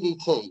it's a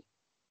DDT,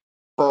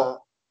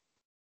 but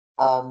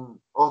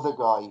other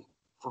guy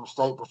from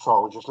State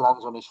Patrol just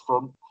lands on his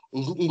front.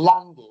 He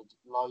landed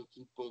like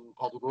he'd been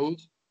pedigreed.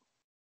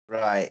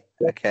 Right.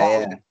 Okay.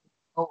 Yeah.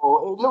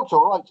 It looked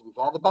all right, to be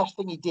fair. The best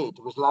thing he did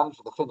was land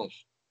for the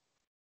finish.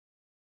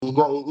 He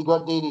got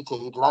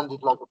DDT'd,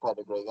 landed like a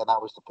pedigree, and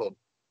that was the pin.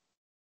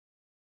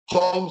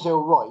 James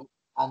Hill Wright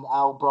and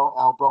Al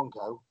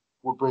Bronco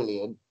were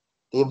brilliant.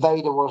 The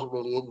Invader wasn't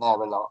really in there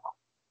a lot,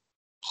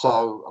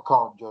 so I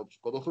can't judge.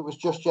 But if it was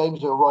just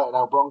James Hill Wright and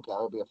Al Bronco,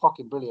 it'd be a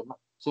fucking brilliant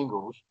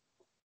singles.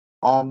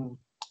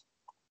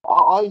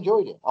 I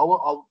enjoyed it.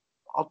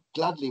 I'd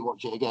gladly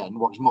watch it again,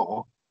 watch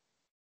more.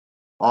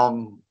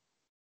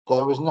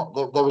 There was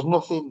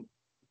nothing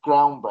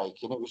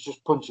groundbreaking. It was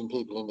just punching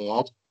people in the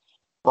head,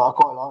 but I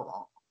quite like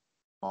that.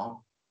 You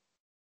know?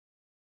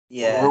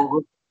 Yeah.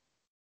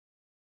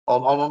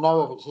 And I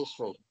know of its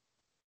history.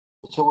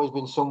 It's always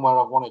been somewhere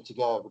I've wanted to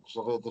go because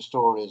I've heard the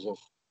stories of,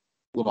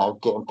 you know,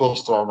 getting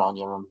piss thrown on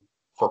you and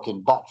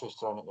fucking batteries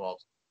thrown at your head.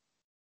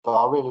 But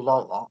I really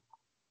like that.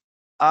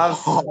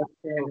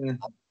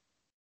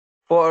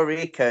 Puerto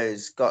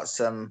Rico's got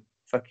some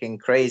fucking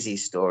crazy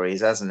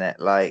stories, hasn't it?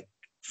 Like,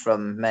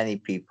 from many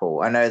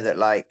people. I know that,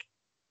 like,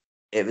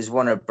 it was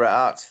one of Bret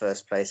Hart's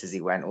first places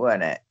he went,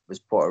 weren't it? It was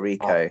Puerto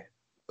Rico. Oh.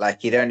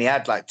 Like, he'd only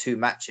had like 2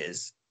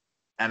 matches,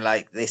 and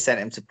like they sent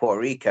him to Puerto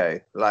Rico,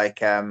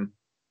 like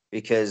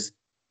because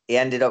he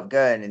ended up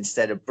going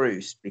instead of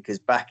Bruce, because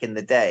back in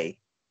the day,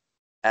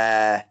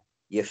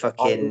 you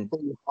fucking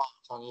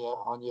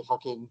on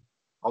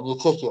your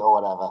ticket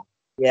or whatever.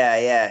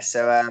 Yeah.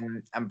 So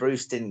and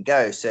Bruce didn't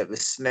go, so it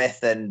was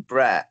Smith and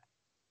Bret,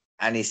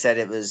 and he said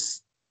it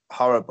was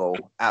horrible,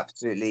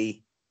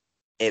 absolutely.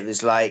 It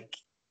was like,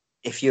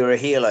 if you're a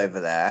heel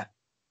over there,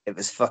 it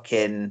was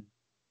fucking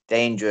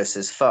dangerous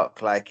as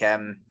fuck. Like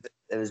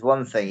there was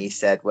one thing he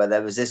said where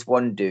there was this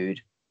one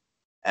dude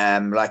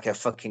like a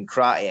fucking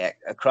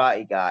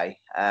karate guy.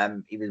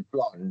 He was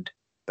blonde,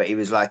 but he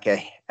was like a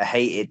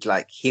hated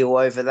like heel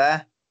over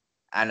there.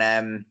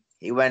 And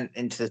he went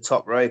into the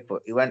top rope,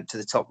 or he went to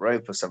the top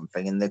rope or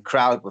something, and the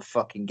crowd were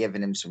fucking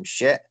giving him some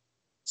shit.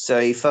 So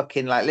he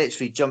fucking like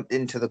literally jumped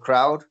into the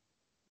crowd,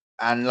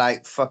 and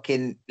like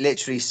fucking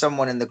literally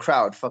someone in the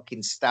crowd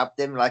fucking stabbed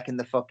him like in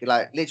the fucking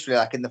like literally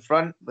like in the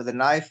front with a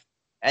knife,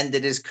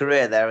 ended his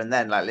career there and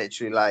then like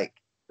literally like.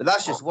 But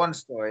that's just one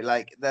story.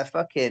 Like they're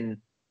fucking.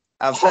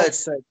 I've heard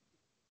so.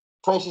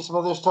 Tracy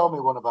Smothers told me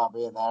one about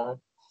being there.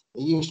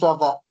 He used to have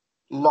that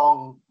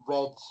long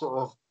red sort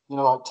of,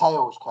 like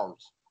tails coat,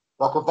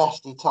 like a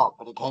vesty top,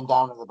 but it came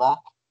down at the back.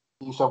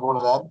 He used to have one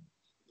of them.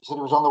 He said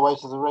he was on the way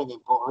to the ring in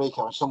Puerto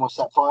Rico and someone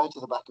set fire to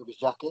the back of his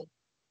jacket,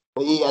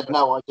 but he had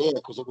no idea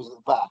because it was at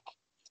the back.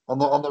 And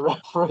the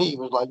referee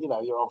was like,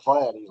 you're on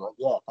fire. And he's like,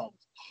 yeah,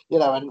 thanks.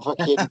 And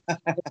fucking,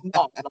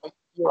 no, like,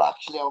 you're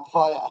actually on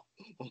fire.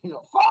 And he's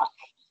like, fuck.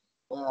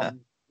 Yeah,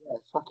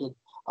 it's fucking.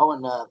 I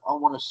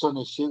want a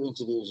Sonny shoot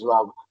interview as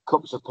well.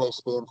 Cups of piss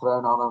being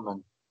thrown on them,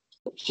 and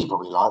she'd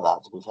probably like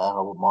that. To be fair,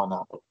 I wouldn't mind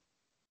that.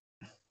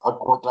 I'd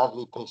quite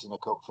gladly piss in a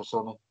cup for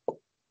Sonny. I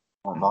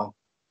don't mind.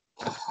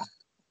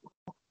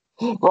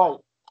 Right,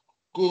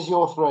 here's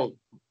your three.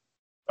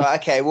 Right,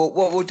 okay. Well,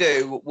 what we'll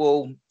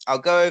do, I'll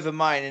go over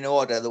mine in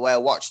order the way I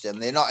watched them.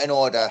 They're not in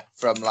order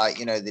from like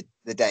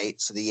the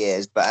dates or the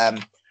years, but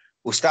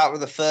we'll start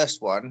with the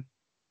first one.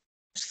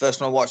 The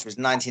first one I watched was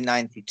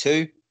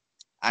 1992,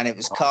 and it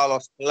was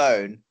Carlos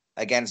Colon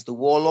against the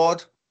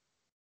Warlord.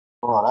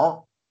 Right,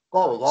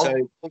 there we go. So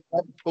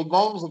big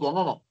names again,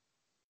 isn't it?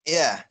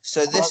 Yeah.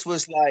 So this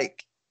was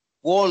like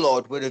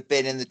Warlord would have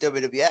been in the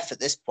WWF at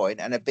this point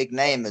and a big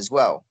name as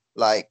well.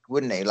 Like,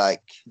 wouldn't he?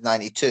 Like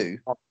 92.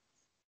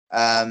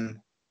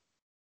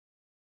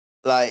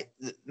 Like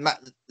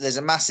there's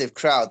a massive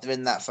crowd. They're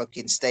in that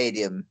fucking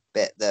stadium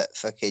bit that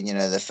fucking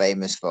they're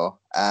famous for.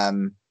 This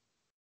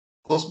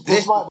might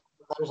be one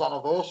of those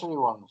anniversary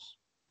ones.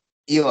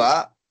 You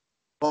are.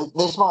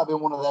 This might have been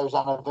one of those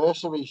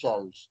anniversary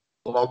shows,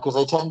 because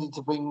they tended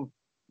to bring,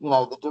 the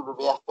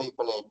WWF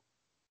people in,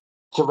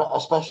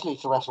 especially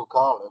to wrestle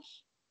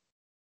Carlos.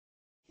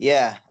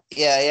 Yeah.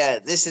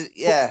 This is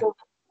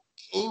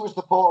He was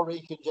the Puerto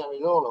Rican Jerry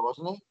Lawler,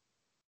 wasn't he?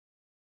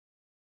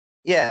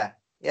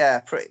 Yeah,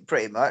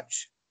 pretty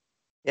much.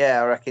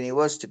 Yeah, I reckon he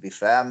was. To be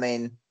fair, I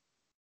mean,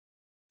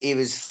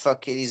 he's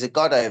a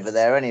god over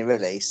there, isn't he?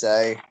 Really?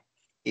 So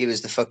he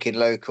was the fucking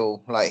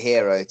local like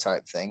hero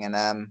type thing,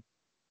 and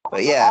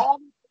but yeah.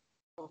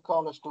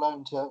 Carlos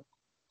Colon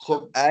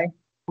I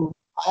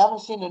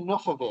haven't seen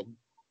enough of him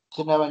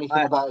to know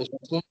anything about his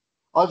wrestling.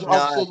 I've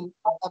seen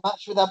a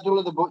match with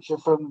Abdullah the Butcher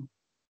from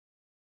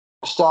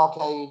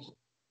Starcade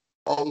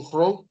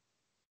 83.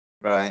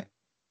 Right.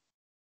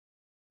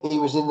 He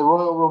was in the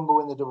Royal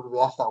Rumble in the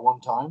WWF that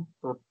one time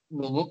for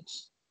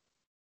minutes,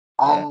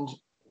 and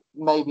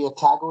maybe a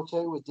tag or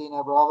two with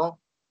Dino Bravo,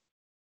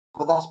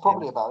 but that's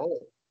probably about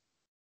it.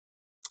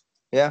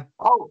 Yeah.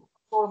 Oh, I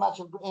saw a match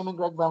of him and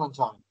Greg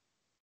Valentine.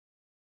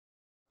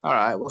 All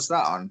right. What's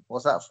that on?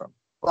 What's that from?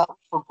 That was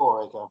from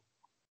Puerto Rico.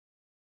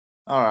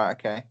 All right.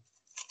 Okay.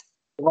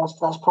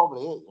 That's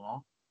probably it.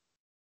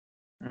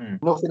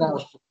 Nothing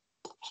else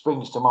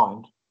springs to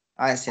mind.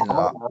 I ain't seen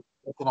that.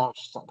 Nothing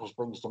else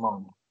springs to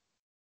mind.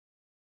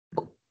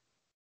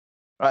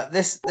 Right,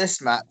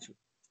 this match,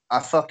 I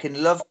fucking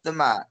loved the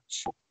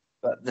match,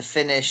 but the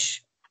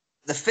finish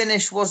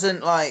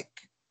wasn't like,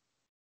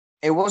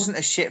 it wasn't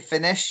a shit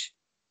finish.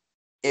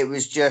 It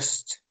was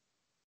just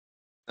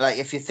like,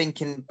 if you're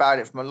thinking about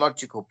it from a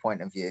logical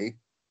point of view,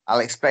 I'll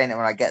explain it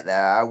when I get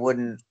there.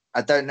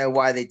 I don't know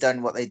why they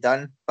done what they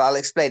done, but I'll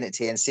explain it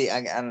to you and see,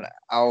 and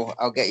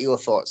I'll get your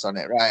thoughts on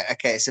it. Right?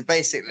 Okay. So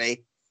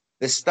basically,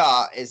 the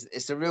start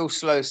it's a real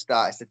slow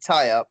start. It's a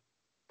tie up.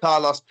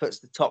 Carlos puts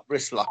the top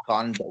wrist lock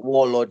on, but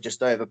Warlord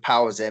just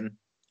overpowers him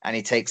and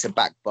he takes a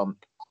back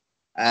bump.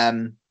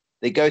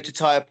 They go to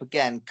tie up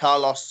again.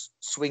 Carlos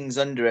swings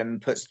under him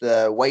and puts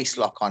the waist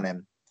lock on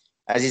him.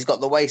 As he's got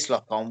the waist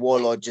lock on,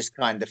 Warlord just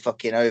kind of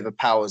fucking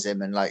overpowers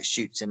him and like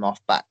shoots him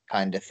off back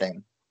kind of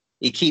thing.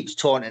 He keeps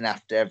taunting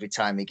after every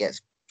time he gets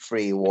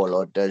free,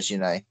 Warlord does,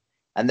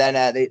 And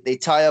then they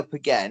tie up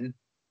again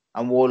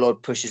and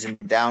Warlord pushes him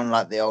down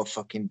like the old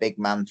fucking big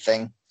man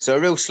thing. So a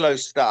real slow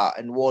start,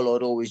 and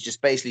Warlord always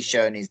just basically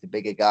showing he's the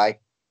bigger guy,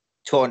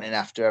 taunting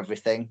after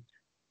everything.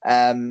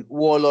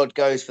 Warlord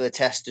goes for the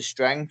test of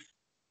strength.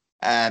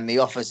 He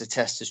offers a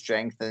test of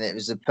strength, and it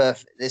was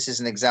this is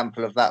an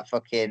example of that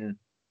fucking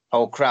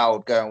whole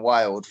crowd going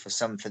wild for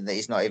something that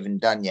he's not even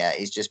done yet.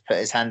 He's just put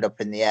his hand up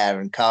in the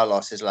air, and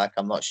Carlos is like,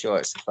 I'm not sure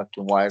it's a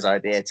fucking wise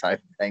idea type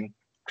of thing.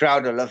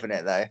 Crowd are loving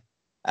it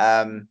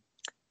though.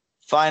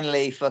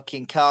 Finally,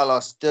 fucking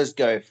Carlos does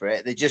go for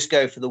it. They just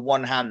go for the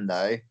one hand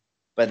though.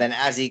 But then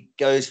as he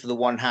goes for the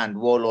one hand,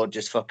 Warlord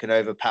just fucking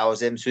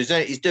overpowers him. So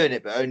he's doing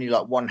it, but only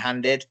like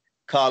one-handed.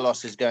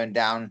 Carlos is going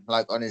down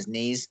like on his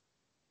knees.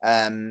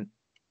 And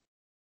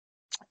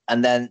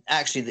then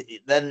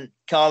actually, then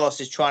Carlos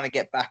is trying to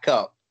get back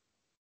up.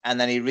 and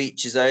then he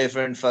reaches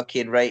over and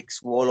fucking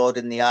rakes Warlord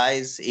in the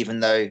eyes, even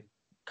though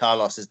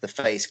Carlos is the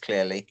face,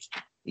 clearly.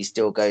 He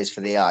still goes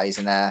for the eyes,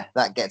 and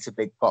that gets a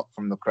big pop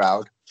from the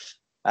crowd.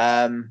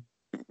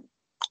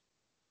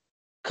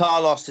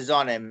 Carlos is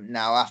on him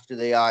now after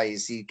the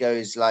eyes. He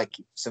goes like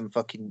some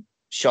fucking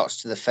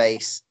shots to the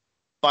face,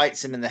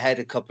 bites him in the head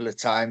a couple of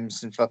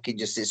times, and fucking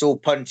just, it's all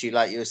punchy,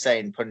 like you were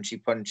saying,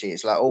 punchy.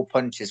 It's like all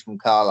punches from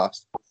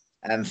Carlos.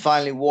 And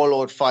finally,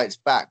 Warlord fights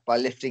back by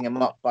lifting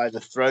him up by the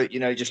throat,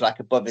 you know, just like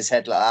above his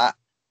head like that,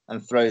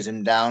 and throws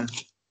him down.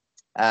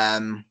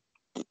 Hang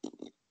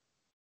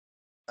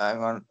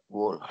on,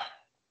 Warlord.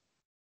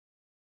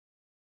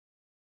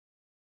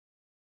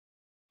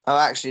 Oh,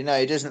 actually, no,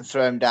 he doesn't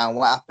throw him down.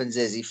 What happens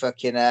is he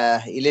fucking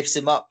he lifts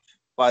him up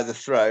by the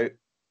throat,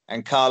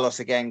 and Carlos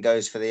again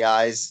goes for the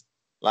eyes,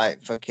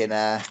 like fucking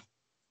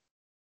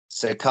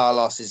so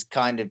Carlos is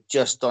kind of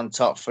just on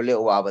top for a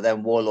little while, but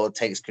then Warlord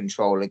takes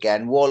control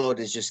again. Warlord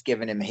is just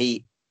giving him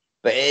heat,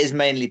 but it is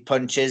mainly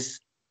punches.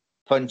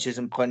 Then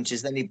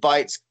he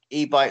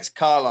bites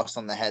Carlos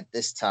on the head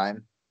this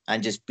time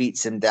and just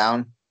beats him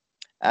down.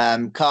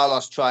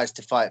 Carlos tries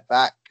to fight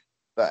back,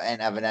 but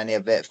ain't having any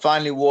of it.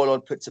 Finally,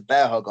 Warlord puts a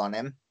bear hug on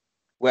him,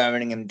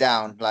 wearing him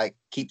down, like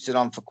keeps it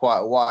on for quite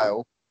a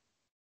while.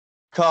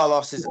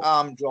 Carlos's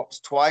arm drops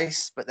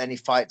twice, but then he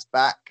fights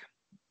back.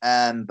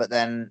 But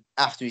then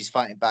after he's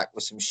fighting back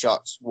with some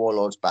shots,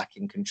 Warlord's back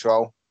in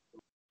control.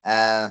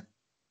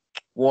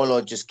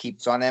 Warlord just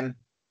keeps on him.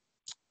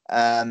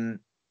 And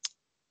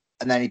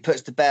then he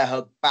puts the bear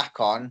hug back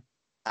on,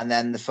 and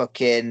then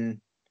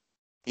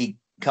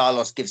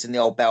Carlos gives him the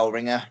old bell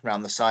ringer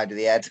around the side of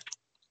the head.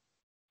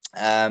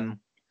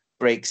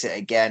 Breaks it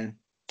again.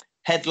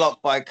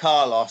 Headlock by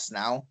Carlos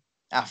now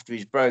after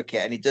he's broke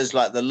it, and he does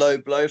like the low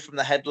blow from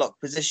the headlock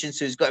position.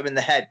 So he's got him in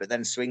the head, but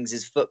then swings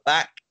his foot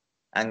back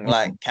and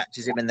like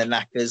catches him in the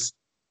knackers.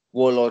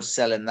 Warlord's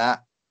selling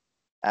that.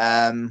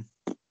 I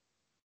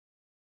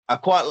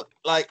quite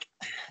like,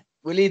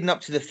 we're leading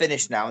up to the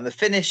finish now, and the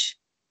finish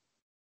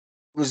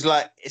was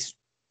like, it's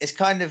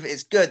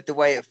good the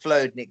way it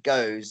flowed and it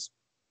goes,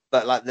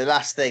 but like the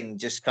last thing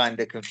just kind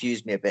of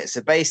confused me a bit.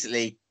 So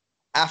basically,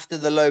 after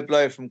the low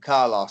blow from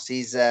Carlos,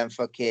 he's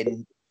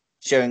fucking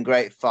showing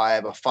great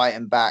fire by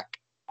fighting back.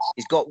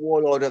 He's got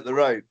Warlord at the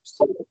ropes.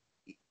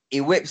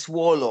 He whips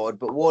Warlord,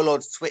 but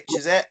Warlord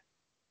switches it.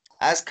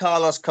 As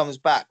Carlos comes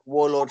back,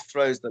 Warlord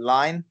throws the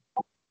line.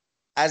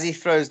 As he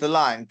throws the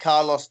line,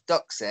 Carlos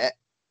ducks it,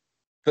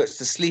 puts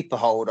the sleeper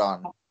hold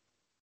on.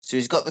 So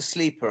he's got the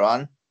sleeper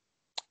on.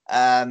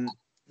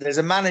 There's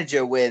a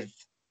manager with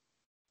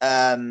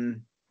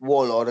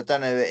Warlord. I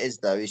don't know who it is,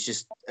 though. He's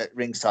just at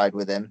ringside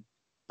with him.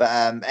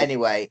 But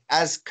anyway,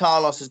 as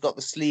Carlos has got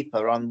the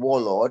sleeper on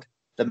Warlord,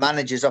 the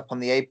manager's up on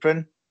the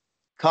apron.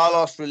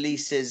 Carlos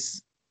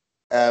releases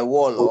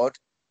Warlord,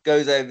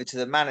 goes over to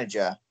the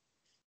manager.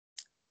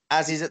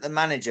 As he's at the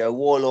manager,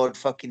 Warlord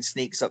fucking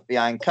sneaks up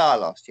behind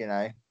Carlos, you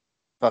know.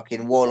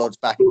 Fucking Warlord's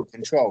back in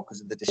control because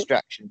of the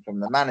distraction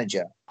from the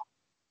manager.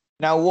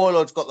 Now,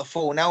 Warlord's got the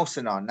full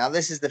Nelson on. Now,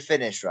 this is the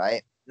finish,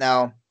 right?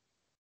 Now,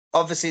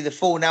 obviously, the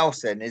full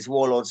Nelson is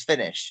Warlord's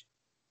finish.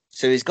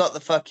 So he's got the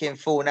fucking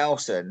full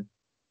Nelson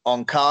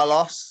on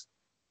Carlos.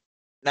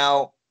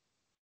 Now,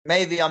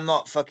 maybe I'm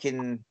not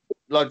fucking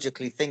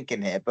logically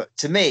thinking here, but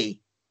to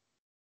me,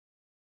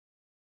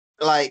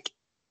 like,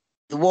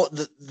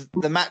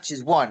 the match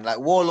is won. Like,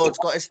 Warlord's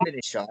got his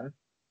finish on.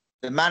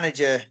 The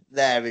manager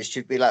there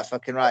should be like,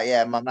 fucking right,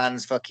 yeah, my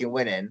man's fucking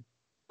winning.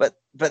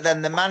 But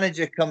then the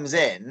manager comes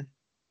in.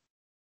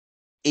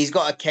 He's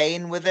got a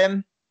cane with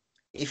him.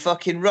 He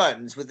fucking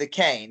runs with the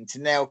cane to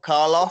nail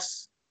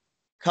Carlos.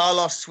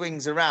 Carlos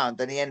swings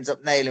around and he ends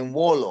up nailing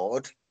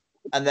Warlord.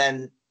 And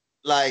then,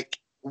 like,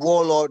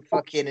 Warlord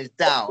fucking is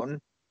down.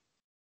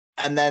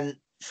 And then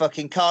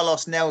fucking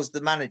Carlos nails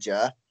the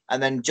manager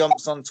and then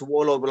jumps onto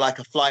Warlord with like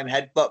a flying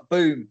headbutt.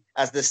 Boom,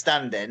 as they're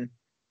standing.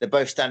 They're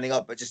both standing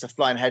up, but just a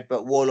flying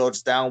headbutt.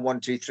 Warlord's down, 1,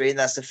 2, 3, and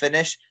that's the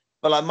finish.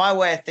 But like, my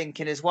way of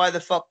thinking is, why the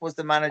fuck was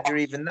the manager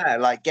even there?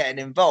 Like, getting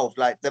involved.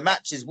 Like, the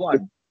match is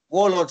won.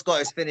 Warlord's got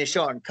his finish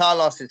on.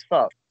 Carlos is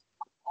fucked.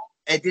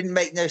 It didn't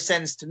make no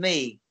sense to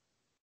me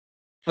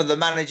for the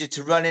manager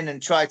to run in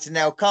and try to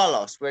nail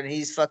Carlos when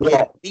he's fucking.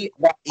 If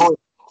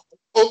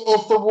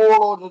the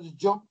Warlord had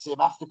jumped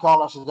him after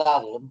Carlos had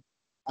had him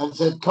and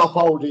said, "Cop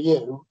hold of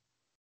you,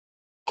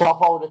 cop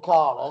hold of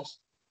Carlos,"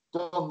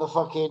 done the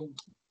fucking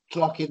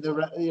clock in the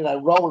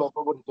roll up,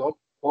 I would have done,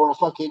 or a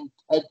fucking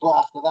headbutt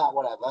after that,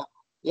 whatever.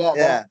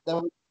 Yeah.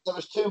 There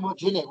was too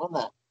much in it, wasn't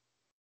there?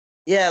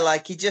 Yeah,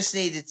 like he just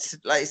needed to,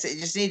 like he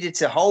just needed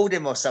to hold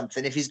him or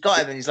something. If he's got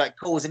him and he's like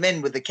calls him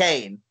in with the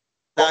cane,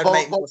 that would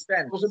make more sense.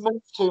 There was a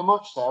minute too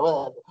much there,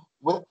 wasn't it?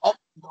 With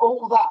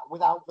all that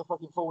without the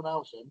fucking full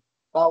Nelson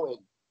bowing.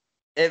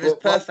 It was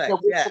perfect.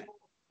 Yeah.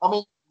 I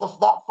mean,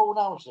 that full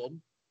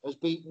Nelson has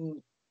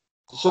beaten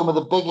some of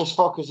the biggest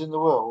fuckers in the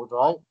world,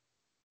 right?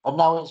 And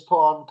now it's put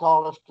on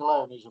Carlos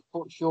Colon, who's a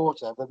foot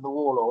shorter than the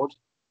Warlord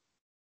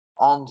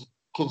and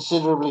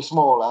considerably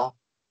smaller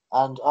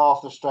and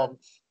half the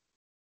strength.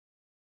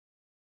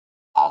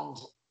 And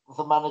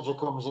the manager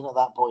comes in at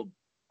that point.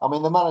 I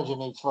mean, the manager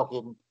needs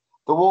fucking.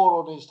 The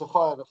Warlord needs to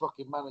fire the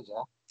fucking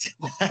manager.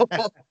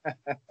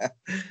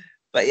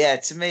 But yeah,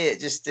 to me, it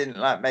just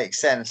didn't make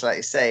sense. Like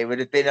you say, it would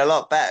have been a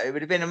lot better. It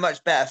would have been a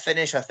much better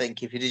finish, I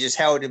think, if he'd have just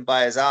held him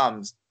by his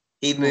arms.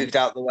 He moved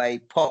out the way,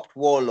 popped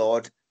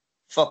Warlord,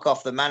 fuck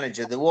off the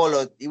manager. The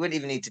Warlord, you wouldn't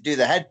even need to do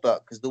the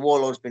headbutt because the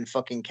Warlord's been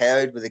fucking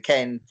KO'd with a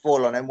cane,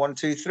 fall on him 1,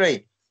 2,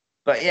 3.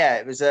 But yeah,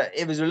 it was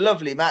a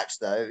lovely match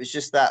though. It was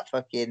just that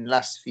fucking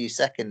last few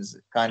seconds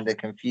that kind of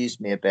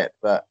confused me a bit.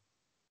 But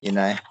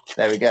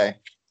there we go.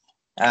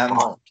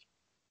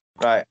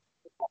 Right.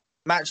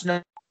 Match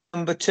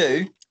number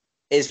 2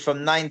 is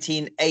from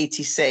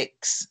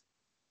 1986,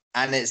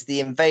 and it's the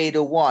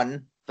Invader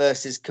 1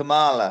 versus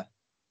Kamala.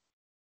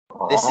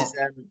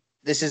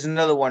 This is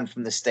another one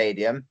from the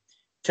stadium.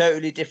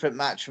 Totally different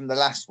match from the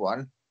last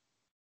one.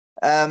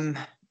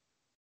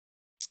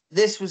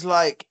 This was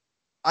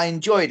I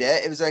enjoyed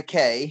it. It was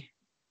okay.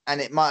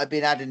 And it might have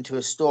been adding to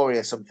a story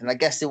or something. I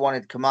guess they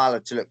wanted Kamala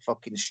to look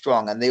fucking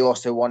strong. And they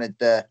also wanted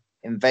the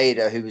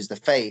Invader, who was the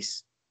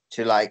face,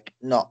 to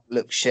not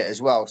look shit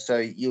as well. So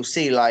you'll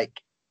see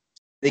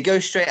they go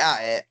straight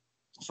at it.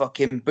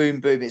 Fucking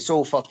boom, boom. It's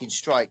all fucking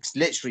strikes.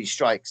 Literally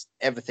strikes.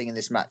 Everything in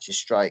this match is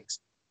strikes.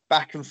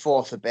 Back and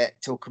forth a bit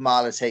till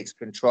Kamala takes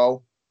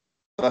control.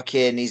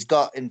 Fucking, he's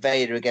got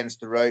Invader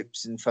against the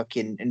ropes, and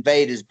fucking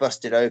Invader's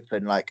busted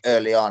open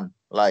early on,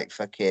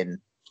 fucking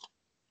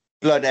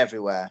blood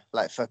everywhere,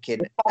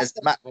 fucking as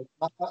the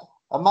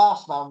a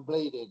masked man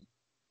bleeding,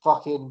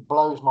 fucking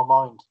blows my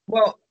mind.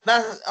 Well,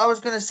 I was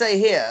gonna say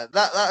here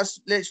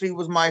that's literally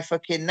was my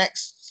fucking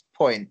next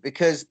point,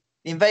 because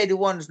the Invader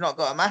 1's not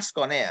got a mask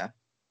on here.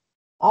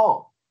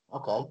 Oh,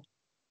 okay.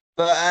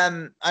 But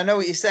I know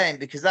what you're saying,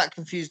 because that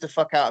confused the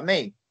fuck out of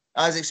me.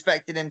 I was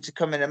expecting him to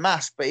come in a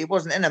mask, but he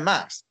wasn't in a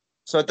mask.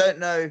 So I don't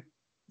know.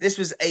 This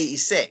was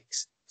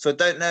 86. So I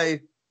don't know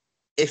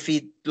if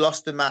he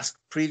lost the mask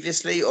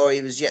previously or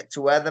he was yet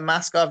to wear the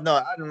mask. I'm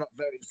not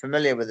very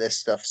familiar with this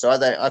stuff, so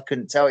I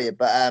couldn't tell you.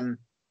 But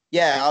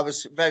yeah, I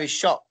was very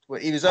shocked.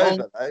 He was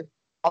over though.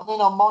 I mean,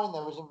 on mine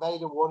there was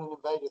Invader 1 and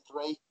Invader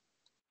 3.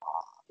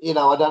 I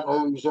don't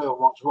know who's who and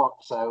what's what.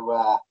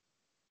 So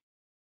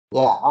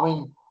yeah, I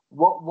mean,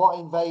 what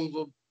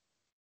Invader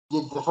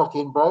did the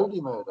fucking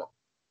Brody murder?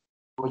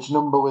 Which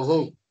number was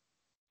he?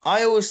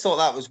 I always thought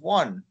that was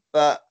 1,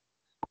 but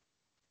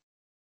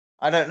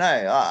I don't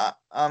know.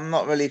 I'm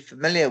not really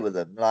familiar with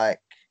them.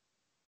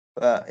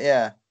 But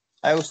yeah,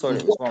 I always thought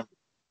it was 1.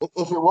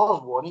 If it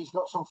was 1, he's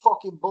got some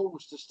fucking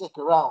balls to stick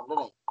around,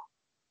 doesn't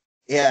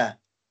he? Yeah.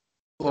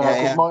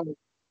 Because mine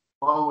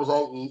was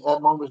 80.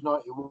 Mine was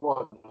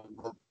 91.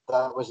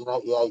 That was in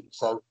 88.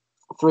 So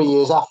 3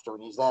 years after,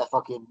 and he's there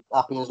fucking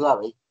happy as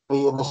Larry,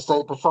 beating the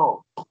State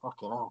Patrol.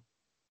 Fucking hell.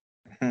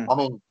 I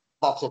mean,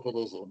 that's if it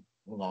is him.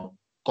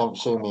 Don't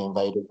sue me,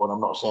 Invader 1. I'm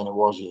not saying it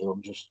was you.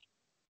 I'm just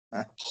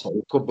saying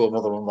it could be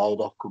another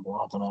Invader. Could be,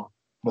 I don't know.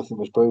 Nothing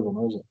was proven,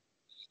 was it?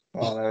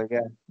 Well, there we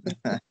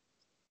go.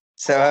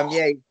 So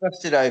yeah, he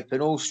busted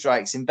open, all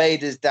strikes.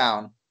 Invader's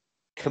down.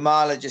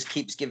 Kamala just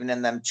keeps giving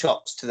them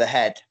chops to the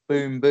head.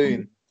 Boom,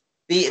 boom.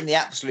 Beating the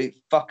absolute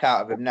fuck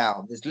out of him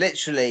now. There's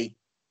literally,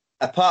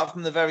 apart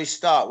from the very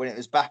start when it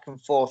was back and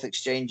forth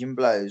exchanging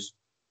blows,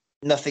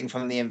 nothing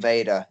from the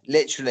Invader.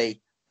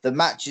 Literally, the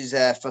match is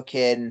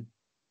fucking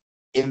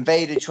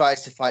Invader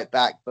tries to fight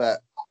back,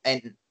 but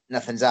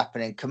nothing's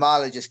happening.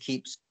 Kamala just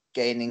keeps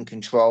gaining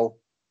control.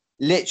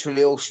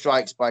 Literally all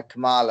strikes by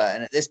Kamala,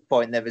 and at this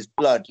point there was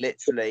blood.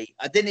 Literally,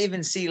 I didn't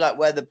even see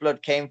where the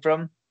blood came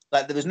from.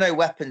 There was no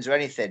weapons or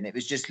anything. It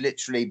was just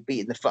literally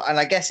beating the fuck. And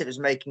I guess it was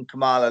making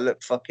Kamala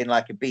look fucking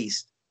like a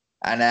beast.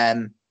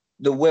 And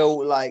the will,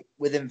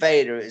 with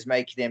Invader, it was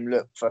making him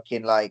look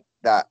fucking like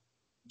that,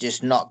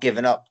 just not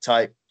giving up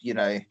type,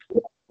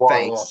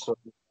 face.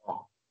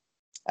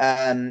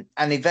 And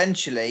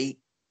eventually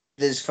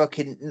there's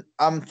fucking,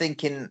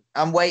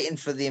 I'm waiting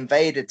for the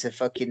Invader to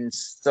fucking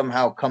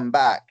somehow come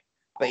back.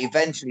 But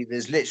eventually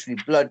there's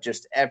literally blood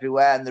just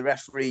everywhere, and the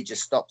referee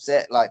just stops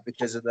it,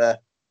 because of the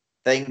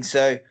thing.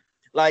 So,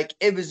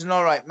 it was an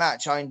all right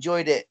match. I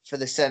enjoyed it for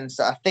the sense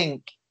that I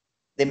think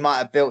they might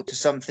have built to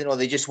something, or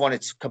they just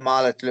wanted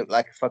Kamala to look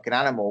like a fucking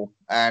animal,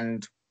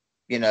 and,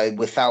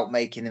 without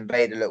making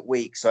Invader look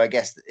weak. So I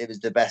guess it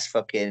was the best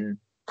fucking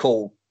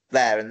call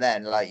there and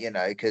then,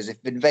 because if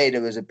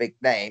Invader was a big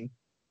name,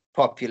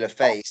 popular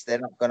face, they're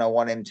not going to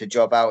want him to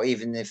job out,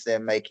 even if they're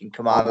making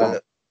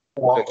Kamala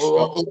look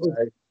strong.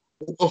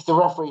 If the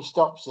referee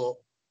stops it,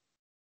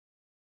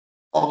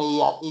 and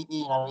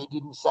he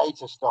didn't say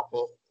to stop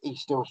it,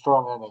 he's still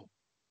strong, isn't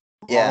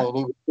he? Yeah. I mean,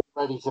 he was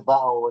ready to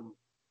battle, and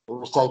it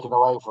was taken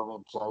away from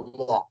him. So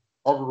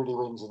yeah, everybody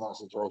wins in that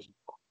situation.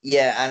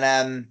 Yeah,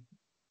 and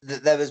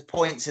there was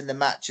points in the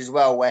match as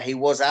well where he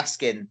was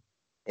asking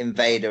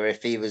Invader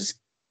if he was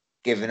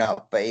giving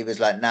up, but he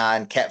was like, nah,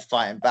 and kept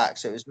fighting back.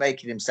 So it was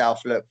making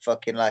himself look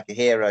fucking like a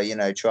hero,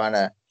 trying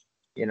to,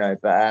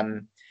 but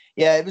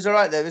yeah, it was all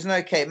right though. It was an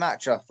okay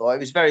match, I thought. It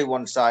was very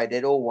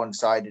one-sided, all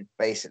one-sided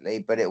basically,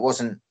 but it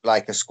wasn't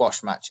like a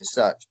squash match as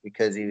such,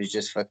 because he was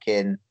just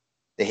fucking,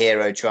 the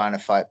hero trying to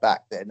fight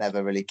back that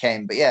never really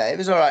came. But yeah, it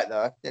was all right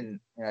though. I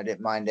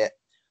didn't mind it.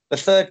 The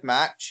third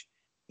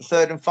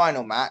and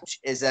final match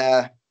is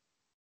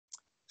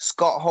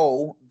Scott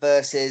Hall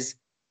versus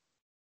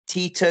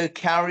Tito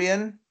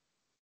Carrion.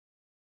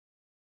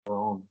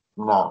 Oh,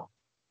 no.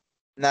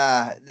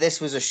 Nah, this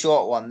was a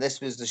short one.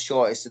 This was the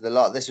shortest of the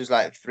lot. This was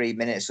like 3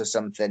 minutes or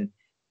something.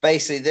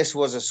 Basically, this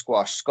was a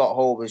squash. Scott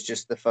Hall was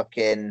just the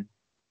fucking,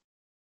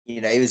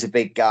 he was a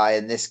big guy,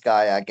 and this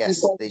guy, I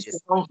guess they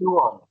just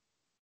 91.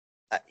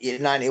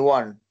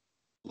 91.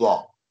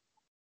 Yeah.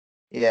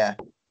 Yeah.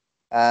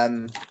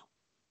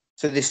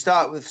 So they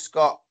start with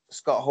Scott.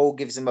 Scott Hall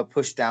gives him a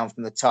push down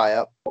from the tie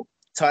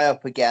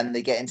up again.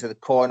 They get into the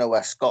corner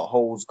where Scott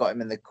Hall's got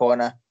him in the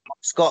corner.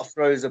 Scott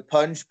throws a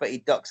punch, but he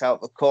ducks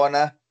out the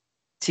corner.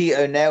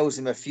 Tito nails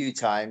him a few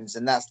times,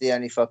 and that's the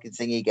only fucking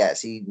thing he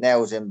gets. He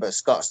nails him, but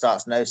Scott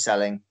starts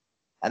no-selling,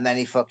 and then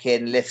he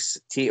fucking lifts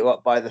Tito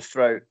up by the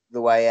throat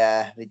the way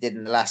they did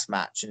in the last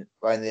match,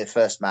 or in the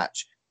first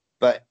match.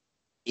 But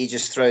he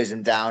just throws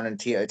him down, and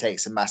Tito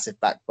takes a massive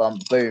back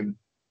bump. Boom.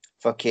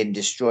 Fucking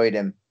destroyed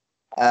him.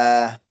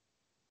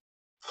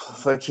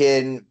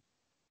 Fucking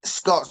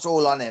Scott's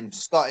all on him.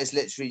 Scott is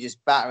literally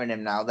just battering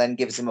him now, then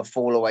gives him a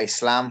fall away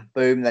slam.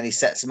 Boom. Then he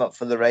sets him up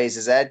for the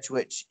Razor's Edge,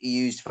 which he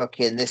used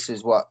this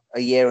was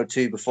a year or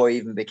two before he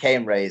even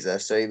became Razor.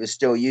 So he was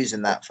still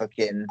using that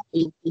fucking.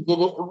 He did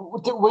it.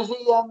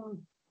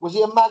 Was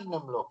he a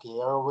Magnum look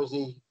here, or was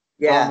he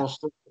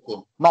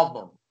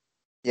Magnum?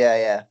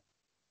 Yeah.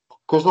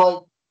 Because like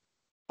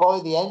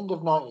by the end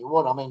of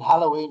 91, I mean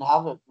Halloween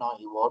Havoc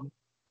 91,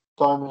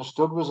 Diamond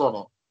Stud was on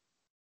it.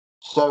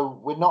 So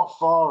we're not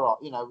far off,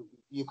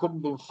 you couldn't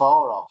have been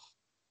far off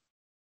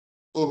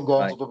him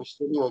going to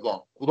WCW again.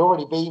 He'd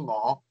already been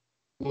there,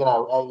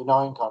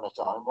 89 kind of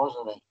time,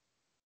 wasn't he?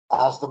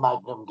 As the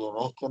Magnum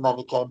gimmick, and then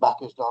he came back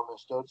as Diamond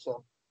Stud.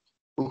 So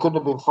we couldn't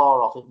have been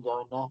far off him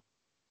going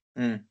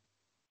there.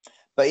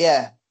 But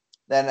yeah,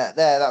 then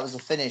that was the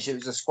finish. It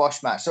was a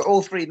squash match. So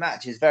all three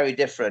matches very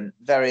different,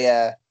 very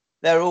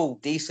they're all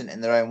decent in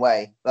their own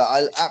way. But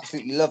I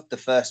absolutely loved the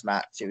first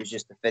match. It was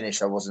just the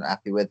finish I wasn't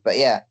happy with. But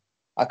yeah,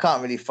 I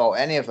can't really fault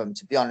any of them,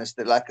 to be honest.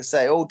 That, like I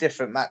say, all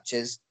different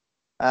matches.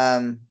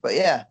 But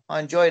yeah,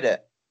 I enjoyed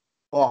it.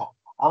 Yeah,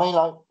 I mean,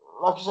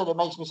 like I said, it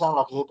makes me sound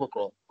like a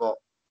hypocrite, but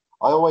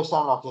I always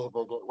sound like a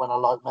hypocrite when I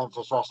like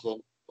Memphis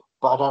wrestling,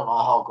 but I don't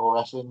like hardcore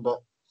wrestling.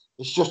 But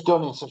it's just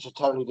done in such a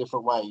totally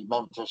different way,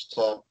 Memphis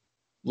to,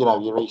 your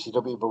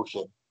ECW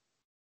bullshit.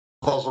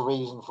 There's a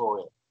reason for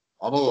it,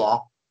 and here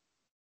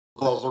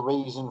there's a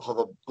reason for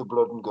the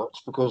blood and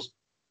guts, because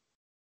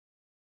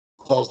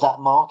there's that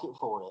market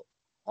for it.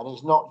 And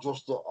it's not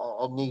just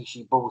a niche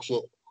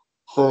bullshit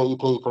 30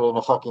 people in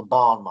a fucking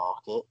barn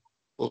market.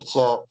 It's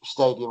a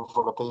stadium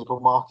full of people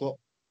market.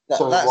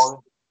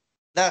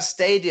 That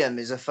stadium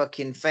is a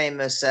fucking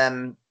famous.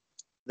 I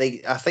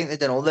think they've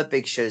done all the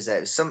big shows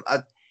there.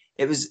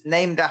 It was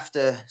named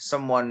after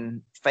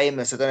someone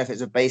famous. I don't know if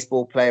it's a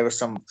baseball player or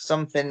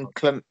something.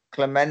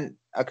 Clement.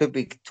 I could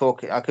be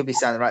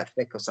sounding right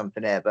thick or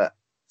something here, but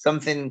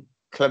something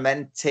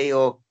Clementi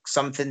or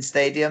something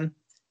stadium.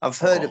 I've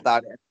heard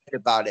about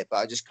it, but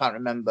I just can't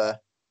remember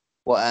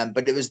what.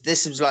 But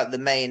this was like the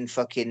main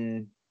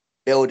fucking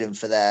building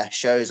for their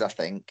shows, I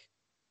think.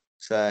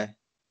 So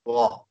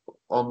yeah,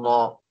 and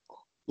I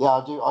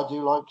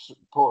do like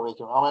Puerto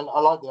Rican. I mean, I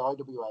like the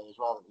IWA as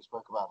well that we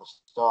spoke about at the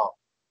start,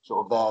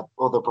 sort of their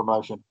other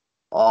promotion.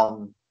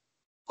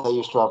 They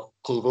used to have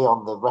TV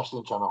on the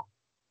wrestling channel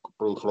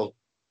briefly.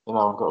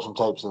 I've got some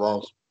tapes of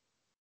theirs,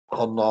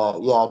 and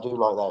I do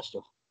like their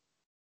stuff.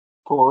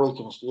 Puerto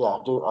Ricans, yeah,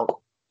 I do.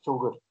 It's all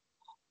good.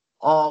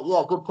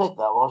 Good pick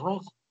that was,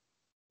 mate.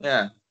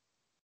 Yeah.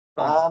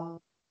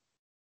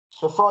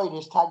 So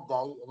Friday's tag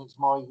day, and it's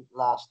my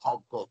last tag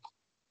pick.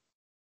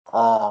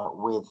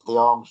 With the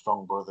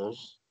Armstrong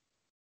brothers.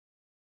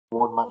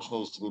 One match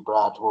needs to be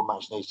Brad, one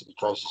match needs to be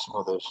Tracy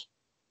Smothers.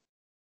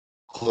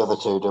 The other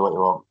two do what you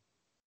want.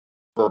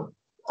 But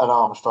an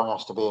Armstrong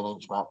has to be an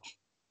inch match.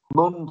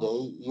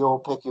 Monday,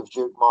 your pick of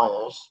Duke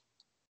Myers.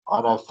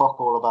 I know fuck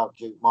all about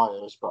Duke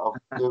Myers, but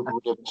I've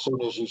Googled him as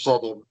soon as you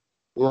said him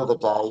the other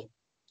day,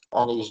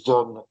 and he's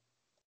done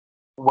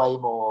way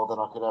more than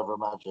I could ever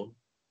imagine.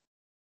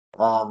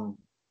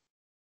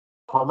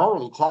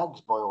 Primarily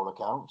tags by all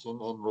accounts in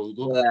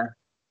reading. Yeah.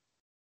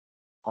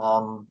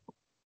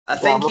 I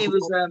think he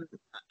was.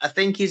 I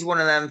think he's one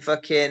of them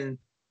fucking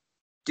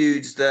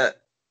dudes that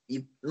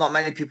not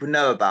many people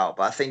know about,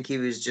 but I think he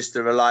was just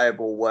a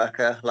reliable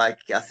worker. Like,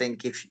 I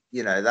think if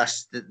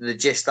that's the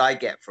gist I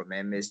get from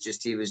him is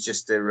just he was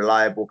just a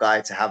reliable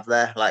guy to have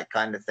there, like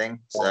kind of thing.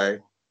 So,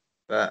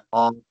 but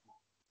no,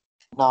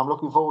 I'm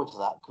looking forward to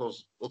that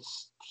because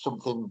it's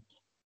something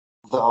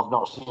that I've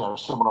not seen,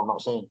 someone I've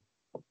not seen.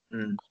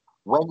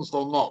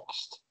 Wednesday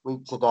next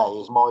week today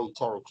is my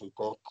territory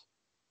pick.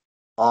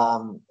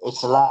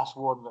 It's the last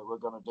one that we're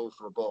going to do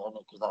for a bit, isn't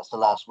it? Because that's the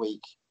last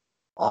week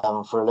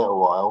for a little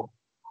while.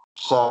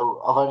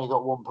 So I've only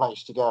got one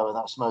place to go, and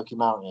that's Smoky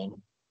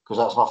Mountain, because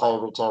that's my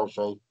favourite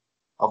territory.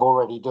 I've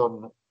already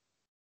done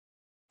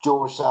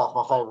George South,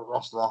 my favourite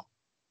wrestler.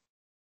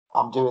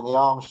 I'm doing the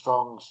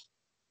Armstrongs,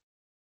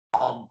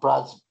 and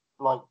Brad's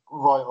like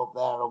right up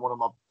there on one of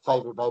my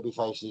favourite baby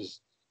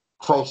faces,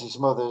 Tracy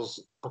Smothers,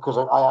 because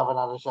I haven't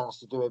had a chance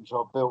to do him,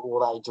 so I've built all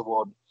that into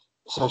one.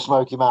 So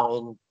Smoky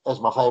Mountain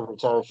as my favourite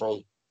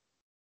territory.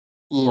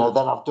 You know,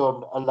 then I've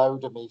done a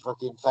load of me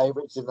fucking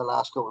favourites in the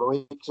last couple of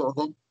weeks, sort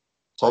of thing.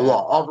 So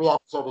yeah, every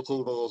episode of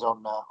TV is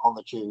on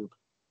the tube.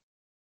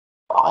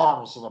 I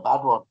haven't seen a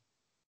bad one,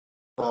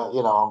 but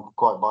you know, I'm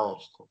quite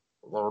biased.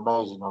 They're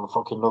amazing. I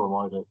fucking love them.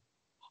 I do.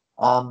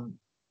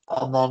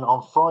 And then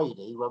on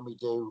Friday when we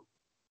do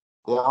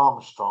the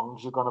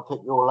Armstrongs, you're going to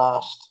pick your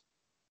last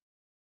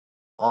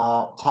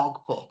tag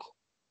pick.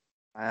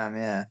 I am,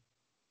 yeah.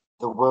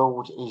 The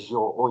world is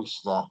your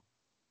oyster. Oh,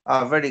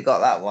 I've already got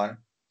that one.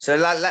 So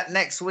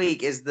next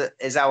week is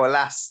our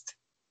last.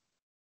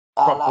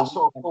 Our last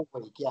sort of full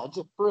week, yeah,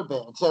 just for a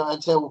bit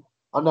until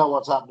I know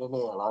what's happening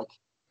here, like.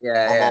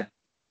 Yeah, and yeah. Then,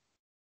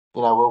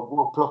 you know,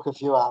 we'll pluck a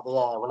few out of the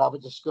air. We'll have a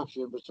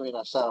discussion between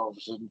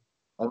ourselves and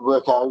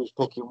work out who's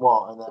picking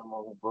what, and then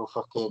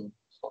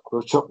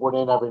we'll chuck one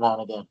in every now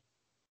and again.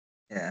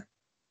 Yeah.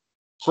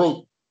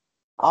 Sweet.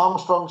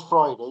 Armstrong's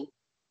Friday,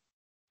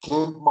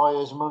 Duke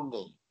Myers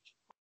Monday.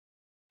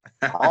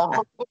 I'm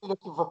really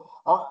looking for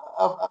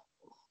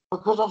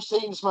because I've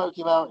seen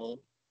Smoky Mountain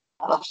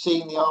and I've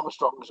seen the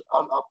Armstrongs.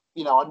 I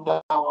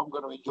know I'm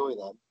going to enjoy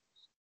them,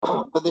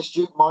 but this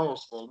Duke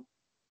Myers thing,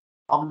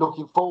 I'm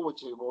looking forward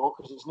to more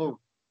because it's new.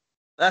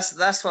 That's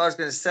what I was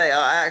going to say.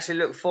 I actually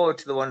look forward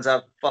to the ones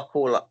I've fuck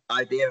all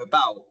idea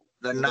about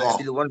than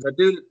actually the ones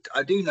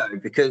I do know,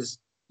 because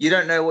you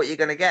don't know what you're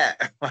going to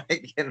get.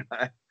 Like, you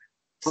know.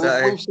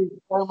 So we've seen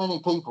so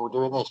many people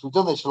doing this. We've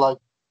done this for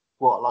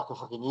like a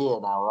fucking year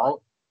now, right?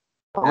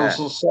 And we've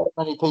seen so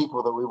many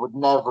people that we would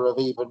never have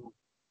even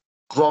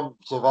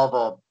dreamt of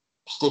ever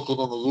sticking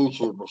in the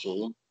YouTube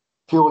machine,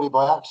 purely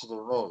by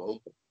accident,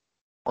 really.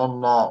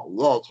 And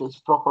it's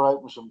proper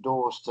opened some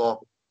doors to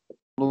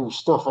new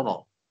stuff, isn't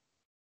it?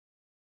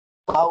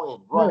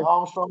 Outing. Right,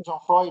 Armstrong's on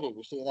Friday.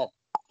 We'll see you then.